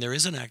yourself, again, there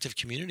is an active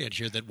community out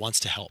here that wants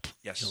to help.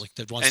 Yes.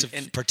 That wants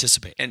to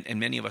participate.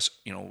 And many of us,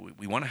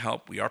 we want to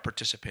help. We are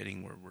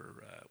participating.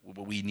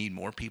 We need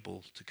more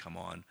people to come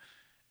on.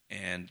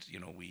 And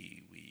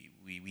we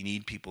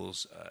need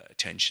people's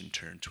attention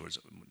turned towards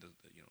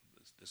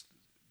this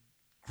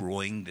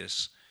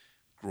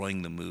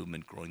growing the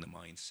movement, growing the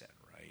mindset,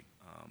 right?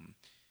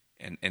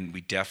 And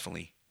we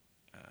definitely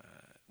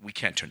we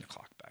can't turn the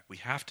clock back. We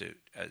have to,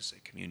 as a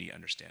community,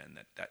 understand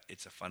that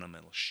it's a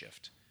fundamental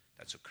shift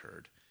that's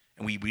occurred,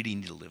 and we really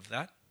need to live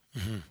that.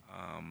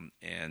 Mm-hmm.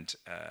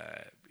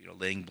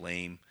 Laying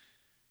blame,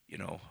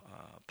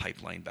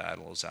 pipeline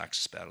battles,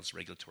 access battles,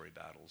 regulatory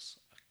battles.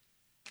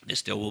 This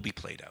still will be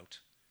played out.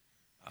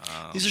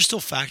 These are still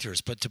factors,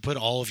 but to put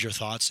all of your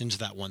thoughts into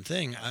that one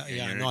thing, I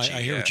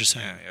hear what you're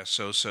saying. Yeah.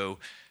 So,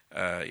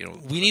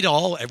 we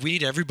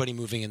need everybody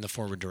moving in the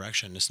forward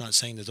direction. It's not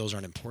saying that those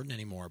aren't important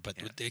anymore, but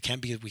it can't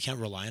be. We can't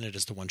rely on it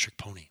as the one trick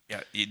pony.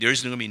 Yeah,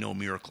 there's going to be no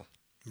miracle.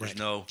 There's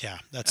no. Yeah,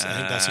 I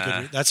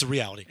think that's a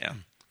reality. Yeah.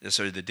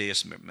 So the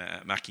Deus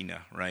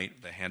Machina,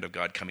 right? The hand of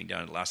God coming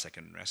down at the last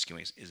second and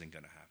rescuing us isn't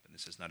going to happen.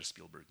 This is not a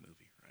Spielberg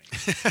movie.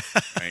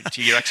 Right?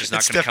 T-Rex is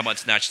not going to come out and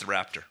snatch the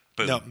raptor.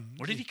 Boom. No.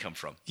 Where did he come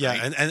from? Yeah,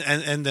 right?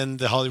 and then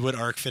the Hollywood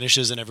arc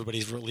finishes and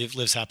everybody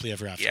lives happily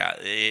ever after. Yeah,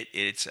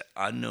 it's an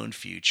unknown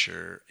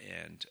future,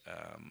 and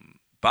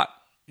but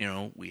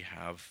we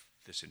have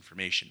this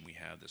information, we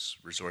have this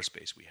resource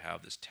base, we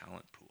have this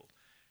talent pool.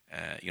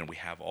 We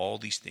have all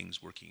these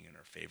things working in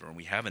our favor, and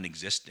we have an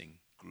existing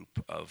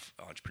group of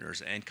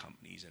entrepreneurs and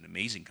companies and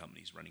amazing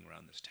companies running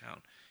around this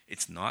town.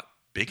 It's not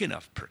big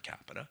enough per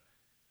capita,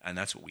 and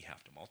that's what we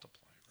have to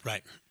multiply.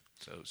 Right.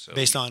 So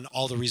based on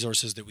all the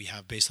resources that we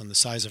have, based on the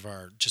size of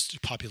our just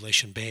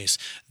population base,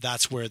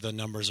 that's where the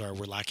numbers we're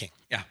lacking.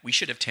 Yeah, we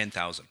should have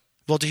 10,000.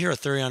 Well, to hear a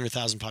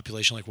 300,000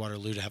 population like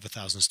Waterloo to have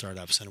 1,000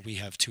 startups and we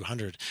have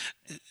 200,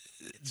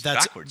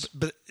 that's backwards.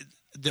 But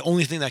the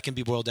only thing that can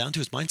be boiled down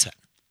to is mindset.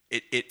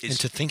 It is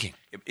into thinking.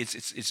 It's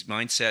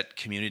mindset,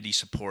 community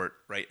support,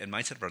 right, and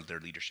mindset about their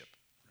leadership.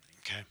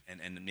 Okay.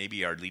 And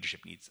maybe our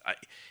leadership needs.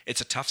 It's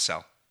a tough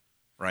sell.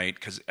 right?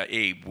 Because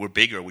we're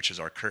bigger, which is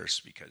our curse,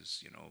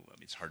 because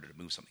it's harder to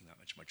move something that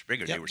much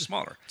bigger. Yep. They were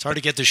smaller. It's hard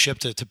to get the ship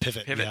to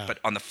pivot. Yeah. But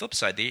on the flip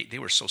side, they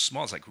were so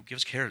small. It's like, who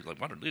gives care? Like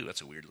Waterloo,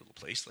 that's a weird little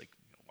place. Like,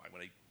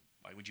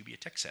 why would you be a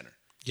tech center?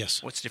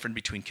 Yes. What's different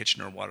between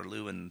Kitchener,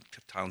 Waterloo, and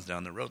towns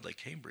down the road like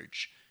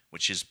Cambridge,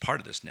 which is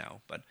part of this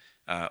now, but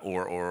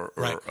or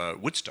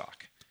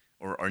Woodstock,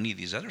 or any of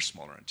these other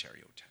smaller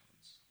Ontario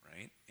towns,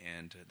 right?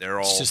 And they're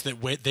all. It's just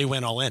that they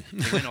went all in.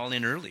 They went all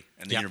in early,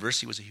 and the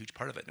university was a huge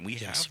part of it. And we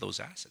have those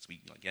assets.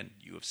 We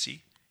U of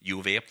C, U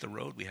of A up the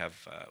road. We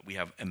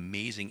have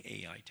amazing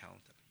AI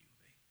talent at the U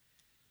of A.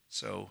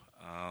 So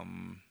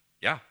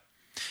yeah.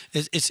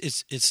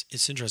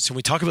 It's interesting. When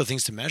we talk about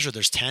things to measure,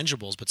 there's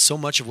tangibles, but so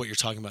much of what you're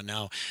talking about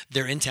now,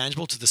 they're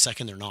intangible to the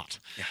second they're not.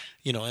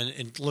 Yeah.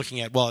 And looking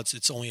at,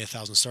 it's only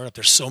 1,000 startup.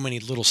 There's so many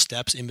little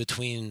steps in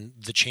between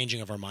the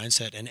changing of our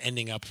mindset and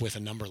ending up with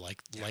a number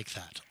like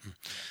that.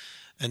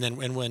 And then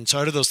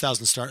out of those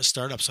 1,000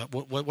 startups,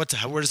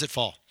 where does it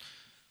fall?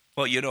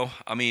 Well,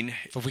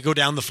 if we go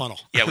down the funnel.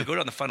 Yeah, we go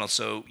down the funnel.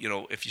 So,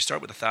 if you start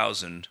with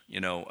 1,000,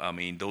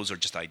 those are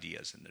just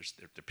ideas, and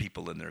they're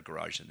people in their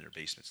garage, in their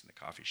basements, in the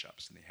coffee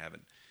shops, and they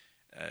haven't.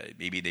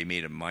 Maybe they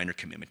made a minor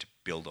commitment to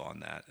build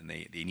on that, and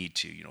they need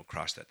to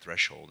cross that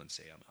threshold and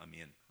say I'm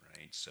in,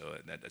 right? So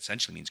that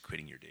essentially means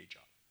quitting your day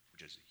job,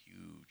 which is a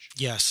huge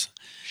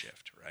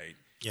shift, right?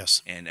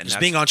 Yes, and there's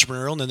being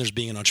entrepreneurial, and then there's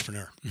being an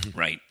entrepreneur,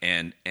 right?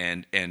 And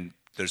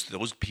there's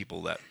those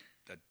people that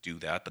do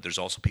that, but there's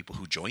also people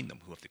who join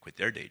them who have to quit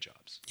their day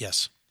jobs.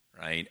 Yes.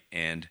 Right.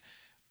 And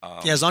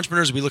as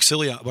entrepreneurs, we look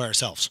silly by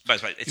ourselves.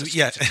 That's right. It's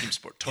a team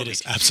sport. Totally. It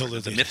is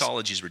absolutely. The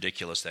mythology is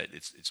ridiculous that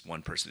it's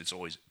one person. It's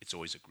always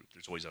a group.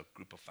 There's always a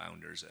group of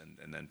founders,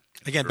 and then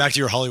again back to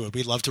your Hollywood.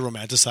 We love to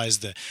romanticize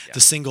the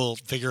single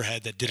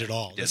figurehead that did it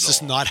all. That's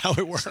just not how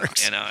it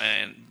works.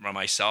 And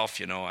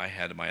myself, I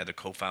had my other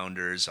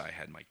co-founders. I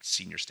had my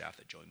senior staff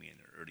that joined me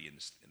early in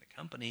the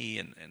company,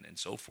 and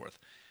so forth.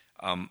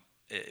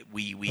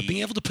 We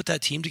being able to put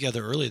that team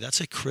together early,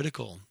 that's a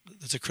critical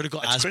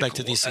aspect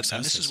of these successes.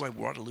 And this is why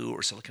Waterloo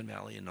or Silicon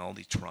Valley and all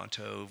these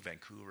Toronto,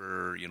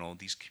 Vancouver,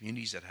 these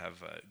communities that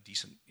have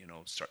decent,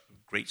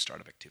 great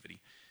startup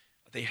activity,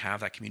 they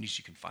have that community so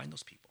you can find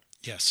those people.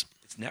 Yes.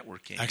 It's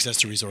networking. Access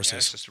to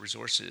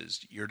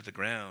resources. Ear to the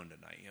ground.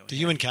 And the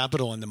human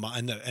capital and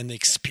the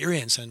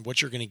experience and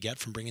what you're going to get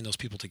from bringing those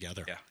people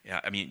together.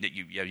 Yeah. I mean,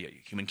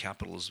 human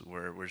capital is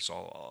where it's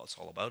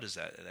all about is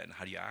that, and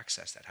how do you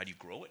access that? How do you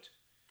grow it?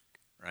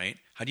 Right?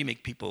 How do you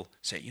make people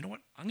say, you know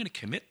what, I'm going to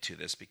commit to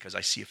this because I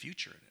see a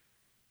future in it?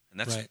 And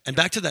that's right. And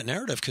back to that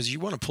narrative, because you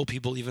want to pull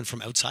people even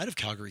from outside of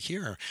Calgary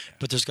here,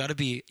 but there's got to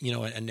be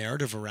a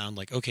narrative around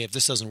like, okay, if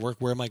this doesn't work,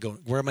 where am I going?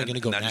 Where am I going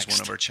to go next? That is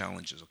one of our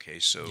challenges. Okay,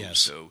 so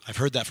I've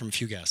heard that from a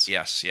few guests.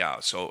 Yes, yeah.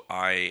 So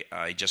I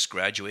just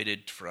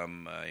graduated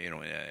from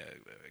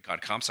got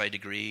a comp sci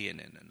degree, and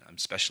I'm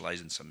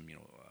specialized in some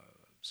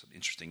some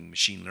interesting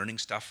machine learning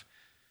stuff.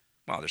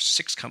 Wow, there's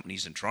 6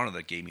 companies in Toronto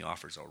that gave me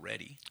offers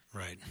already.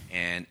 Right.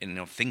 And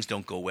if things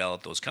don't go well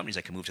at those companies,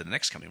 I can move to the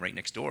next company right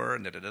next door.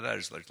 And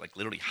there's like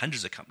literally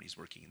hundreds of companies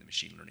working in the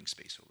machine learning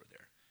space over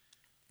there.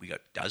 We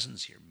got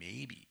dozens here,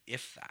 maybe,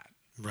 if that.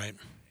 Right.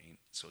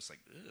 So it's like,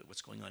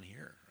 what's going on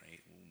here? Right.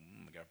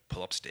 I got to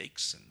pull up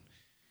stakes. And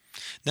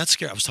that's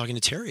scary. I was talking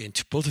to Terry,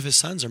 and both of his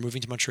sons are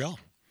moving to Montreal.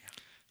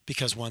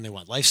 Because one, they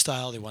want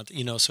lifestyle. They want,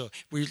 so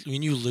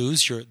when you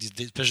lose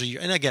especially,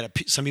 and I get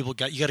it. Some people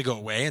you got to go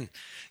away and,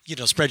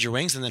 spread your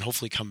wings and then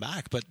hopefully come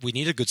back. But we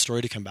need a good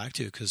story to come back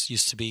to because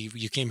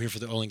you came here for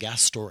the oil and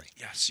gas story.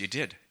 Yes, you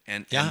did.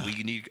 And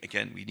we need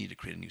to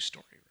create a new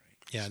story.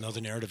 Yeah, no,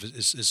 the narrative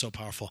is so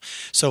powerful.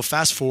 So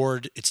fast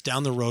forward, it's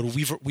down the road.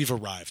 We've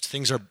arrived.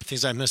 Things I'm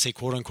going to say,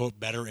 quote unquote,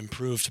 better,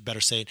 improved, better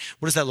say it.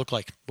 What does that look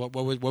like? What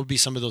would be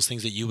some of those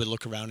things that you would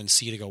look around and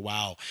see to go,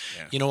 wow,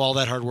 all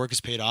that hard work has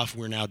paid off.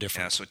 We're now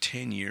different. Yeah. So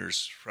 10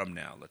 years from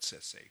now, let's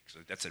just say, so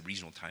that's a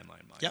reasonable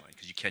timeline in my mind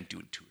because you can't do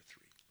it in 2 or 3.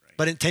 Right?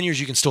 But in 10 years,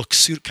 you can still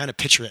kind of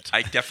picture it.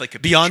 I definitely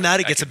could. Beyond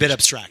that, it gets a bit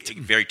abstract.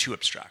 Very too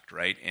abstract,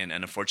 right? And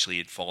unfortunately,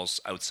 it falls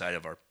outside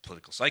of our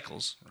political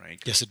cycles, right?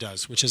 Yes, it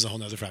does, which is a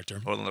whole other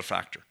factor.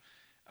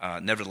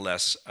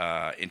 Nevertheless,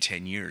 in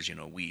 10 years,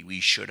 we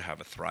should have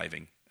a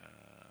thriving,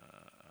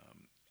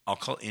 I'll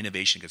call it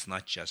innovation because it's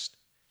not just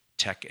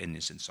tech and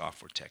isn't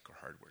software tech or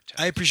hardware tech.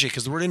 I appreciate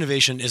because the word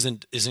innovation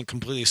isn't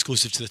completely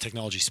exclusive to the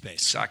technology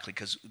space. Exactly,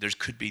 because there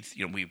could be,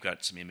 we've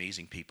got some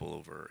amazing people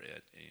over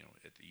at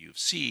the U of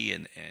C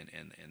and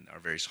our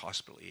various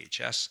hospital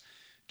AHS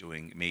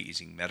doing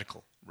amazing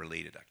medical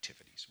related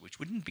activities, which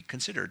wouldn't be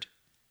considered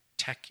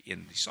tech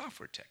in the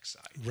software tech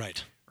side.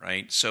 Right.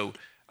 So.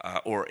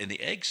 Or in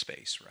the egg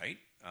space, right?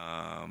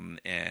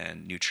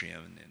 And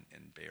Nutrien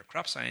and Bayer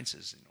Crop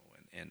Sciences,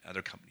 and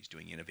other companies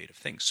doing innovative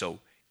things. So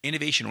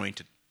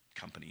innovation-oriented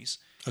companies.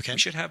 Okay. We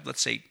should have,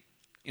 let's say,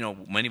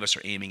 many of us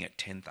are aiming at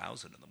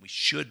 10,000 of them. We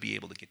should be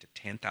able to get to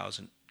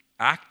 10,000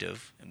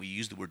 active, and we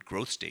use the word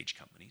growth stage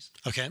companies.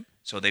 Okay.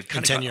 So they've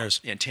kind of 10 years.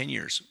 Yeah, in 10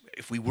 years.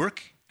 If we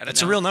work at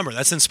that's a real number.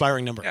 That's an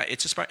inspiring number. Yeah,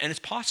 it's inspiring, and it's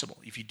possible.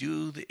 If you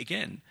do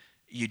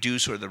you do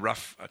sort of the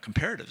rough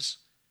comparatives.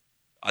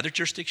 Other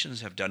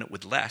jurisdictions have done it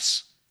with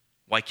less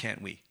Why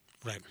can't we?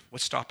 Right.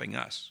 What's stopping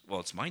us? Well,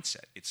 it's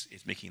mindset. It's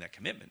making that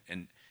commitment.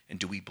 And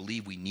do we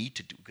believe we need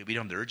to do? We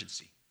don't have the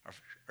urgency.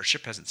 Our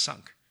ship hasn't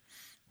sunk,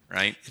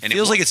 right? It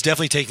feels like it's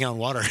definitely taking on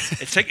water.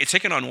 It's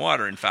taking on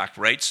water, in fact,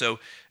 right? So,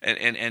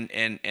 and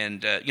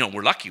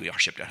we're lucky our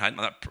ship. I'm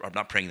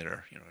not praying that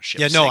our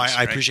ship. Yeah, no, sinks, I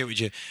right? appreciate what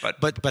you.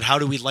 But how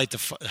do we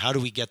how do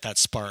we get that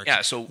spark?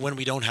 Yeah, so when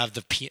we don't have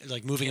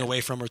moving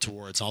away from or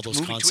towards all those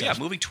concepts.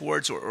 Moving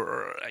towards,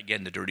 or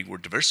again, the dirty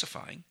word,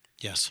 diversifying.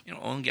 Yes.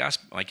 Oil and gas,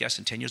 I guess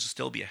in 10 years will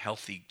still be a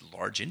healthy,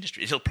 large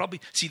industry. It'll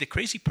probably, see, the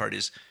crazy part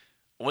is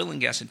oil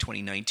and gas in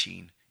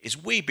 2019 is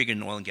way bigger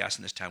than oil and gas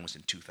in this time was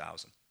in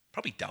 2000.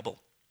 Probably double.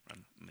 I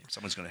mean,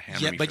 someone's going to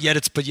hammer me. But yet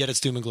it's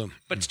doom and gloom.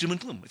 But it's doom and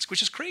gloom,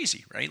 which is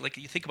crazy, right? Like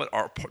you think about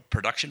our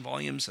production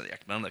volumes, the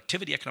economic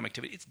activity,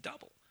 it's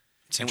double.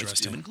 It's and interesting.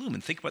 It's doom and gloom.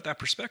 And think about that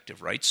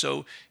perspective, right?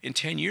 So in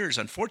 10 years,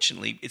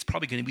 unfortunately, it's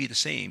probably going to be the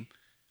same.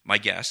 My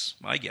guess,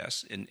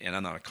 and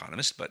I'm not an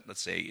economist, but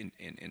let's say in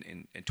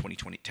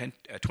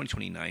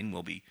 2029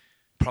 will be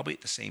probably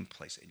at the same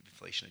place,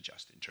 inflation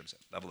adjusted, in terms of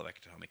level of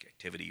economic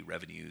activity,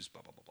 revenues,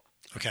 blah, blah, blah, blah.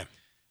 Okay.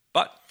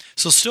 But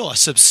so still a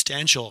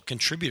substantial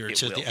contributor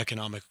to will. the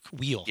economic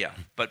wheel. Yeah,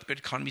 but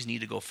economies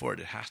need to go forward.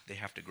 They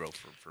have to grow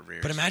for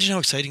various. But imagine how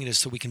exciting it is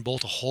so we can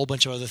bolt a whole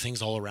bunch of other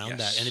things all around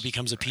that, and it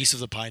becomes a piece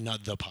of the pie,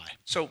 not the pie.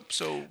 So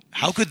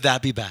how could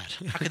that be bad?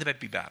 How could that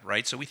be bad,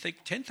 right? So we think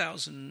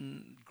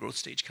 10,000 growth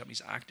stage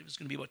companies active is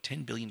going to be about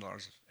 $10 billion of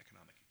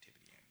economic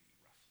activity annually,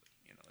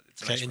 roughly.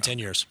 It's a nice in 10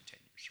 years. 10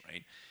 years,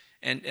 right?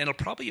 And it'll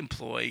probably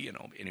employ,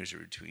 anywhere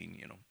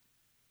between,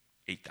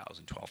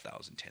 8,000,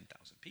 12,000,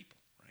 10,000 people.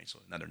 So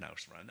another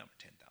round number,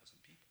 10,000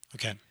 people.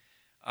 Okay.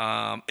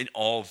 And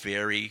all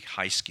very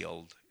high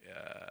skilled,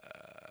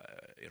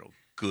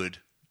 good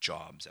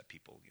jobs that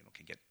people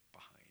can get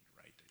behind,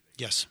 right?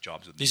 Yes.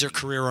 Jobs with these are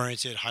career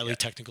oriented, highly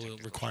technical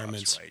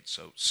requirements, jobs, right?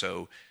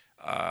 So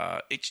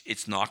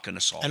it's not going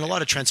to solve. And a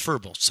lot of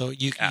transferable. So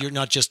you're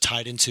not just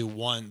tied into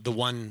the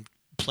one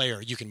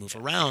player. You can move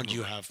around.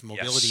 You have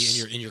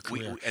mobility in your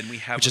career,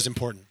 which is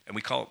important. And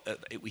we call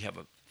we have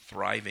a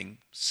thriving,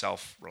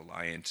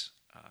 self-reliant,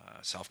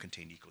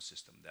 self-contained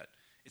ecosystem that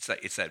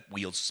it's that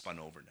wheels spun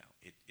over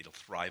now. It'll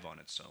thrive on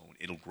its own.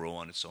 It'll grow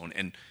on its own.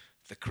 And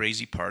the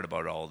crazy part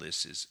about all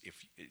this is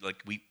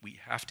we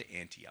have to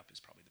ante up is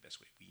probably the best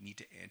way. We need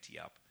to ante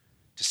up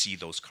to see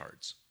those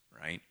cards,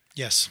 right?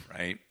 Yes.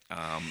 Right.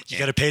 You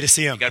got to pay to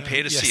see them. You got to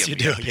pay to see them.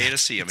 You got to pay to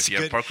see them. If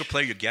you're a poker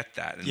player, you get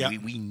that. And yeah.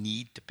 we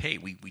need to pay.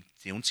 We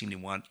don't seem to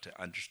want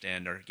to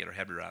understand or get our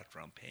head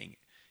around paying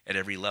at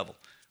every level.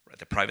 At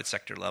the private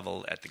sector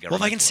level, at the government.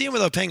 Well, if I can see them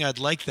without paying, I'd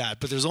like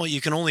that. But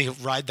you can only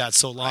ride that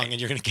so long,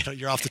 and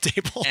you're off the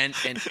table.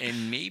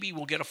 And maybe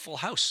we'll get a full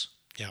house.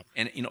 Yeah.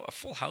 And a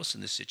full house in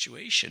this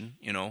situation,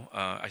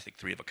 I think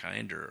 3 of a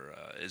kind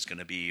is going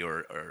to be,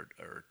 or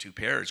 2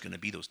 pair is going to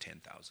be those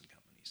 10,000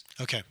 companies.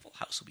 Okay. A full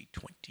house will be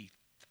 20,000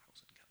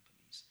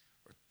 companies,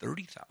 or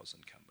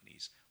 30,000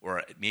 companies,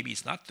 or maybe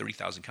it's not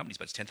 30,000 companies,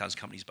 but it's 10,000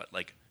 companies, but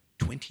like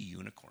 20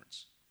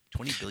 unicorns.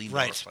 $20 billion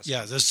right. plus.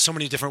 Yeah, there's so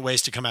many different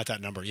ways to come at that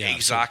number. Yeah,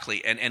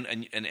 exactly. And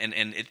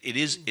it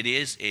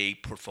is a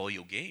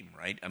portfolio game,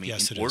 right? I mean,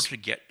 yes, in order to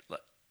get,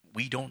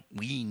 we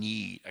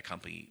need a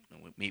company.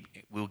 Maybe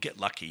we'll get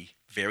lucky,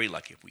 very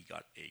lucky, if we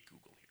got a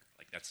Google here.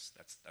 Like that's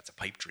a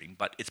pipe dream,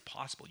 but it's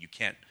possible. You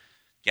can't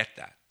get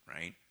that,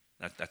 right?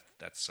 But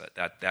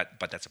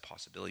that's a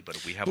possibility. But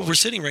if we have, we're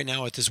sitting right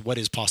now at this what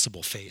is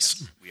possible phase.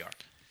 Yes, we are,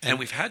 and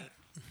we've had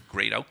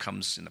great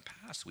outcomes in the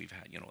past. We've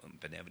had,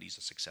 Benevity's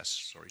a success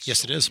story.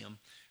 Yes, it is.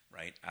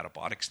 Right?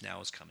 Atobotics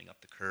now is coming up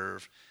the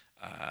curve.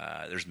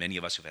 There's many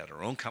of us who've had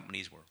our own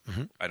companies where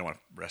I don't want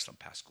to rest on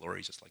past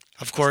glories. It's like,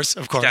 of course.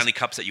 Stanley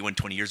Cups that you won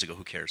 20 years ago.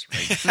 Who cares,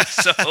 right?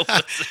 So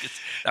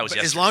that was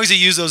as long as you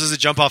use those as a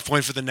jump off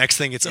point for the next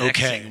thing, it's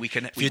okay.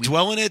 If you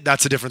dwell in it,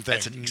 that's a different thing.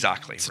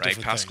 Exactly, right?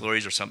 Past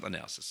glories or something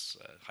else. It's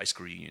high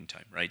school reunion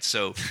time, right?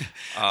 So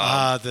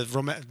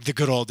the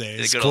good old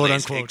days, quote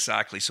unquote.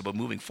 Exactly. So, but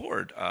moving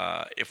forward,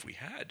 if we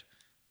had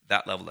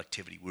that level of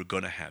activity, we're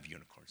going to have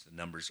unicorns. The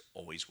numbers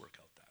always work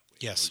out that way.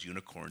 Yes, those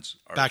unicorns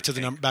are back to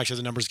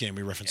the numbers game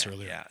we referenced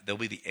earlier. Yeah, they'll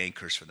be the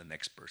anchors for the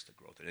next burst of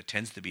growth, and it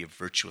tends to be a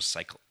virtuous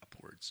cycle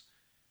upwards,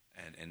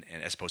 and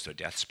as opposed to a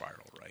death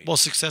spiral, right? Well,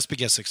 success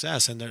begets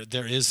success, and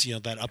there is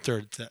that up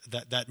there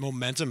that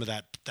momentum,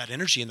 that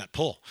energy, and that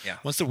pull. Yeah.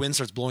 Once the wind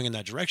starts blowing in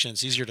that direction,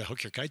 it's easier to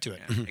hook your kite to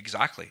it. Yeah,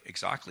 exactly,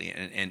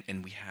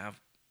 and we have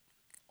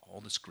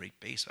all this great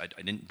base. I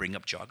didn't bring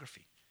up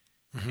geography.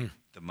 Mm-hmm.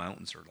 The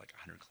mountains are like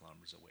 100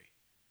 kilometers away.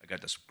 I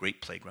got this great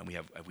playground.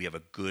 We have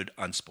a good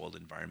unspoiled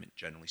environment,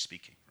 generally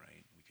speaking,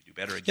 right? We could do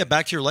better again. Yeah,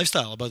 back to your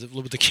lifestyle, about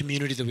the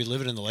community that we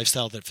live in, the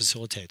lifestyle that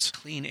facilitates.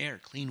 Clean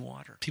air, clean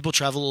water. People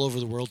travel all over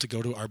the world to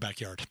go to our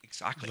backyard.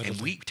 Exactly. Literally.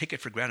 And we take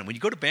it for granted. When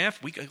you go to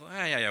Banff, we go,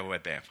 yeah, we're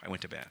at Banff. I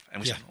went to Banff. And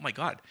we say, oh my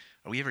God,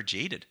 are we ever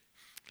jaded?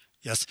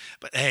 Yes,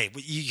 but hey,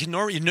 you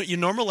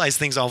normalize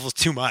things almost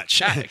too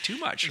much. Yeah, too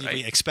much, right?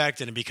 We expect,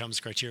 and it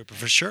becomes criteria. But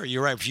for sure,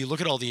 you're right. If you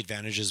look at all the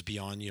advantages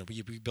beyond, you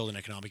build an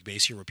economic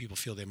base here where people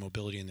feel they have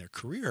mobility in their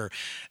career.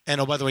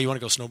 And oh, by the way, you want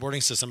to go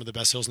snowboarding to some of the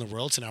best hills in the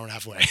world? It's an hour and a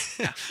half away.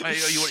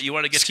 You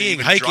want to get skiing,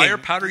 to hiking, drier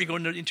powder? You go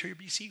into interior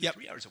BC, Yep.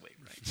 3 hours away,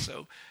 right?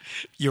 So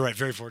you're right.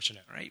 Very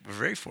fortunate. right, we're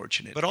very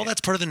fortunate. But all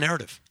that's part of the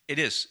narrative. It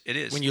is.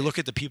 When you look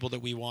at the people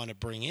that we want to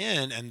bring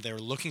in, and they're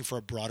looking for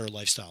a broader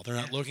lifestyle, they're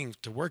not looking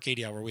to work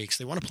 80-hour weeks.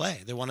 They want to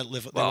play. They want to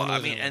live. Well, I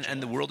mean,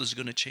 and the world is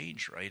going to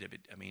change, right?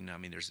 I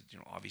mean, there's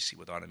obviously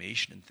with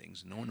automation and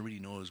things, no one really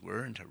knows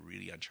we're into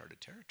really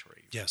uncharted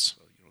territory. Right? Yes.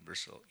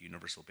 So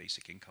universal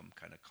basic income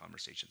kind of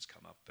conversations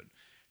come up, and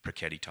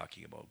Piketty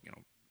talking about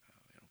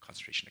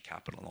concentration of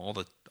capital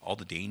and all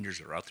the dangers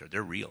that are out there.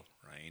 They're real,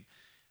 right?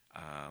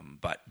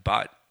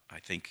 But I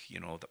think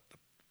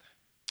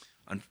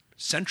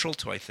central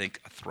to, I think,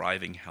 a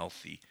thriving,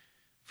 healthy,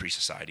 free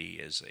society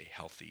is a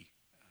healthy,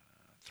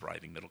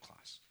 thriving middle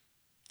class,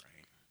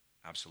 right?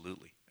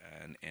 Absolutely.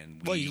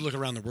 And well, you look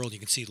around the world, you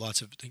can see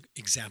lots of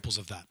examples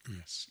of that.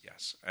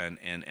 Yes. And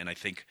I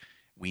think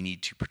we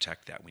need to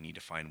protect that. We need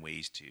to find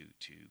ways to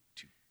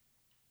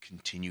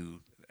continue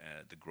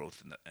the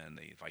growth and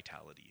the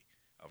vitality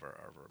of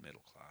our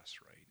middle class,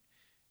 right?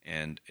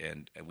 And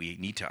we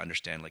need to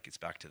understand, like, it's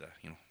back to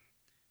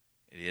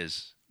it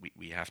is.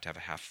 We have to have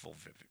a half full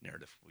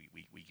narrative.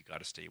 We got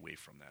to stay away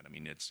from that. I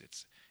mean,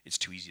 it's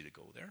too easy to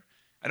go there.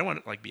 I don't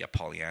want to be a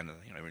Pollyanna,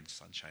 everyone's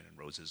sunshine and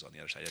roses on the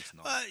other side. It's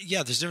not.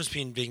 Yeah, there's a difference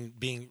between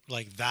being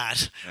like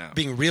that,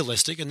 being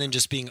realistic, and then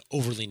just being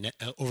overly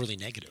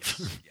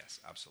negative. Yes,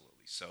 absolutely.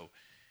 So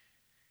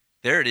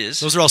there it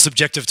is. Those are all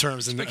subjective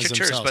terms.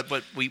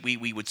 But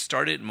we would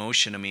start it in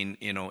motion. I mean,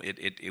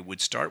 it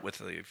would start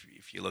with,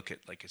 if you look at,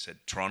 like I said,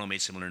 Toronto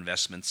made similar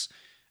investments.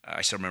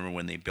 I still remember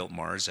when they built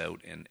Mars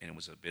out, and it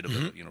was a bit of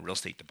a real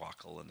estate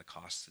debacle and the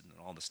costs and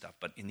all the stuff.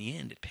 But in the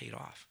end, it paid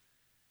off.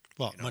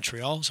 Well,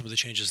 Montreal, some of the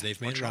changes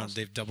they've made around,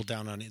 they've doubled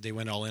down on. They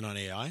went all in on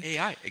AI.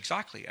 AI,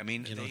 exactly. I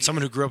mean,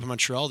 someone who grew up in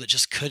Montreal that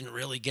just couldn't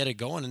really get it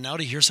going, and now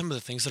to hear some of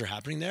the things that are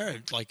happening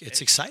there,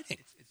 it's exciting.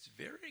 It's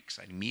very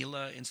exciting.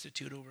 Mila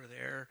Institute over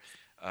there.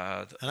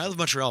 And I love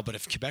Montreal, but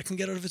if Quebec can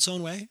get out of its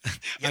own way,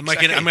 I'm not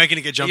going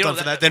to get jumped on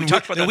for that. Then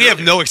we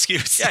have no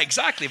excuse. Yeah,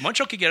 exactly.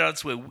 Montreal could get out of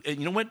its way. And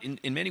you know what?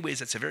 In many ways,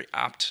 that's a very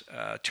apt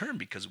term,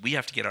 because we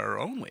have to get our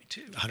own way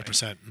too.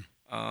 100%.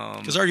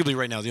 Because arguably,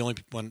 right now, the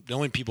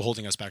only people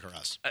holding us back are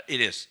us.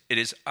 It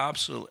is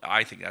absolutely.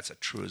 I think that's a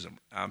truism.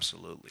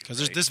 Absolutely. Because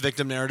there's this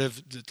victim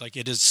narrative,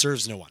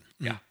 serves no one.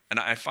 Yeah, and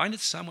I find it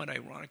somewhat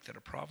ironic that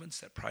a province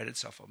that prided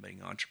itself on being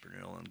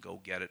entrepreneurial and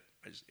go get it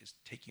is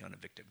taking on a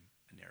victim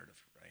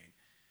narrative.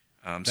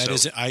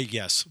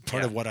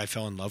 Part of what I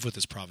fell in love with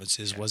this province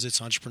was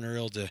its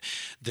entrepreneurial,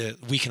 the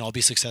we can all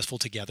be successful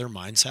together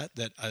mindset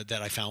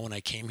that I found when I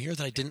came here.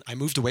 I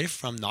moved away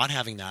from not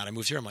having that. I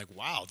moved here. I'm like,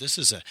 wow, this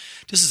is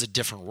a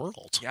different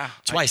world. Yeah,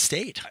 that's why I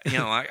stayed.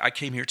 I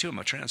came here too. I'm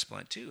a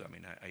transplant too. I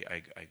mean,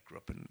 I grew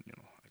up in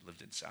I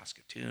lived in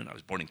Saskatoon. I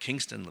was born in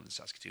Kingston, lived in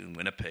Saskatoon,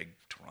 Winnipeg,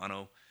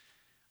 Toronto,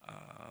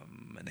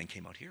 and then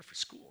came out here for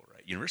school,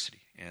 right,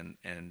 university, and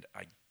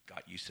I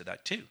got used to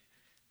that too.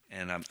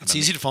 And it's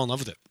easy to fall in love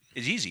with it.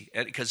 It's easy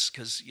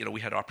because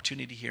we had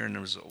opportunity here, and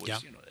there was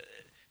always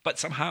but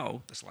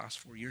somehow this last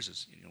 4 years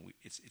is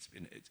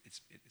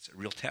it's a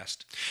real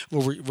test.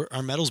 Well,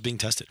 our metal's being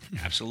tested.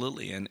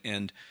 Absolutely,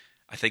 and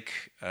I think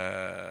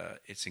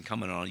it's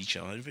incumbent on each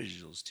of our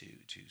individuals to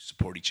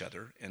support each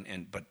other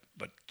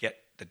but get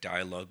the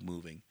dialogue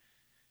moving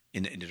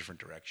in a different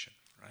direction,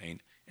 right?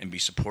 And be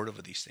supportive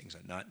of these things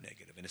and not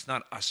negative. And it's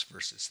not us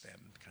versus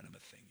them kind of a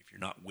thing. If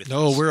you're not with us.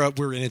 No,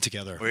 we're in it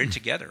together. We're in it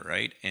together,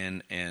 right?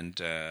 And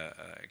like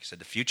I said,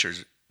 the future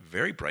is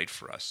very bright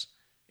for us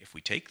if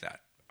we take that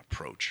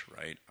approach,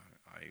 right?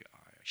 I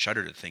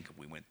shudder to think if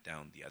we went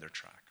down the other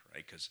track,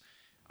 right? Because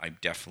I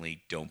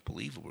definitely don't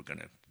believe we're going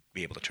to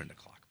be able to turn the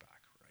clock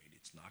back, right?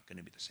 It's not going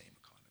to be the same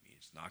economy.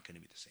 It's not going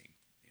to be the same,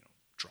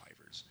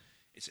 drivers.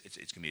 It's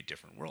going to be a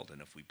different world.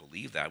 And if we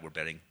believe that, we're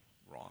betting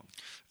wrong.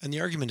 And the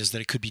argument is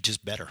that it could be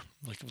just better.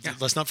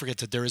 Let's not forget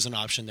that there is an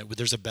option that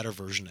there's a better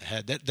version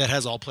ahead that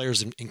has all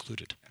players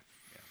included. Yeah.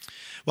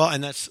 Well,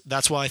 and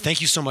that's why thank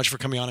you so much for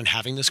coming on and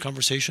having this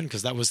conversation,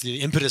 because that was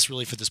the impetus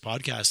really for this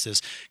podcast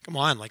is, come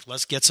on,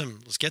 let's get some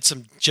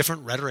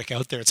different rhetoric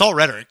out there. It's all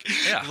rhetoric.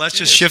 Yeah, let's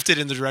just shift it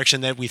in the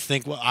direction that we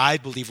think, I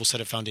believe will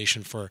set a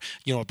foundation for,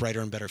 a brighter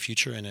and better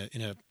future in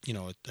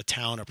a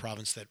town, a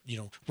province that,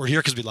 we're here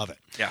because we love it.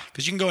 Yeah.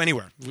 Because you can go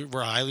anywhere.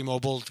 We're highly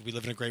mobile. We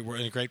live in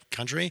a great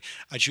country.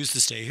 I choose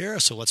to stay here.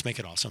 So let's make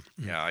it awesome.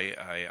 Yeah.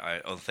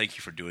 I thank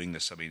you for doing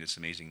this. I mean, it's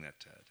amazing that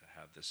to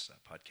have this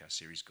podcast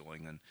series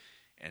going and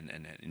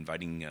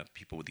inviting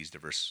people with these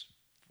diverse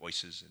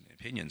voices and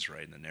opinions,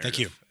 right, in the narrative. Thank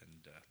you.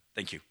 And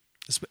thank you.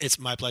 It's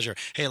my pleasure.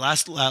 Hey,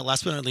 last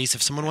but not least,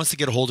 if someone wants to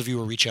get a hold of you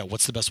or reach out,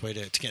 what's the best way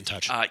to get in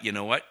touch? You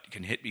know what? You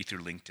can hit me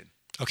through LinkedIn.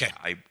 Okay.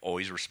 I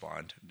always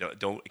respond.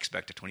 Don't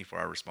expect a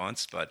 24-hour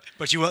response,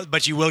 but you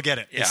will get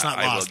it. Yeah, it's not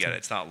lost. I will get it.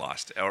 It's not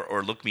lost.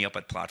 Or look me up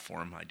at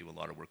Platform. I do a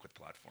lot of work with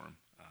Platform.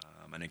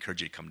 And I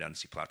encourage you to come down and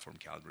see Platform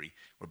Calgary.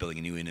 We're building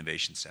a new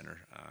innovation center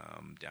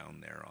down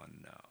there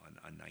on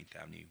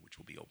 9th Avenue, which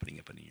will be opening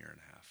up in a year and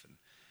a half. And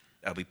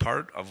that'll be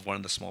part of one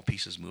of the small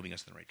pieces moving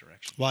us in the right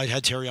direction. Well, I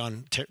had Terry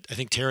on. I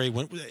think Terry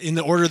went in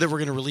the order that we're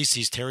going to release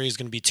these. Terry is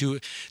going to be two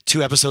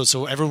episodes,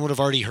 so everyone would have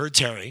already heard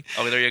Terry.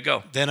 Oh, there you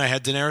go. Then I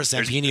had Daenerys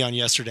Zampini on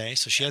yesterday,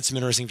 so she had some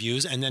interesting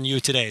views, and then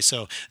you today.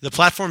 So the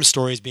platform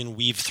story is being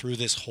weaved through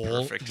this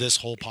whole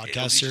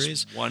podcast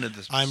series.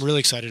 I'm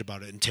really excited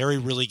about it, and Terry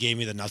really gave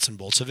me the nuts and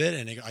bolts of it,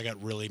 and I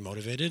got really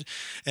motivated,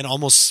 and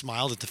almost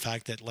smiled at the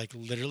fact that like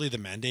literally the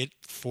mandate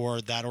for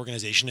that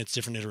organization, its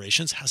different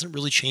iterations, hasn't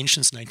really changed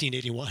since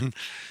 1981.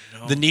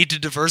 No. The need to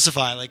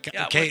diversify,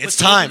 it's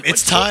time.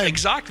 It's time.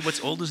 Exactly.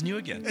 What's old is new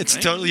again. It's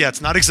totally,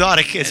 it's not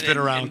exotic. It's been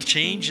around. And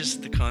change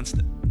is the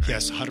constant.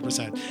 Yes,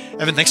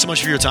 100%. Evan, thanks so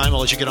much for your time. I'll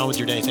let you get on with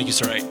your day. Thank you,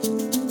 sir. Right.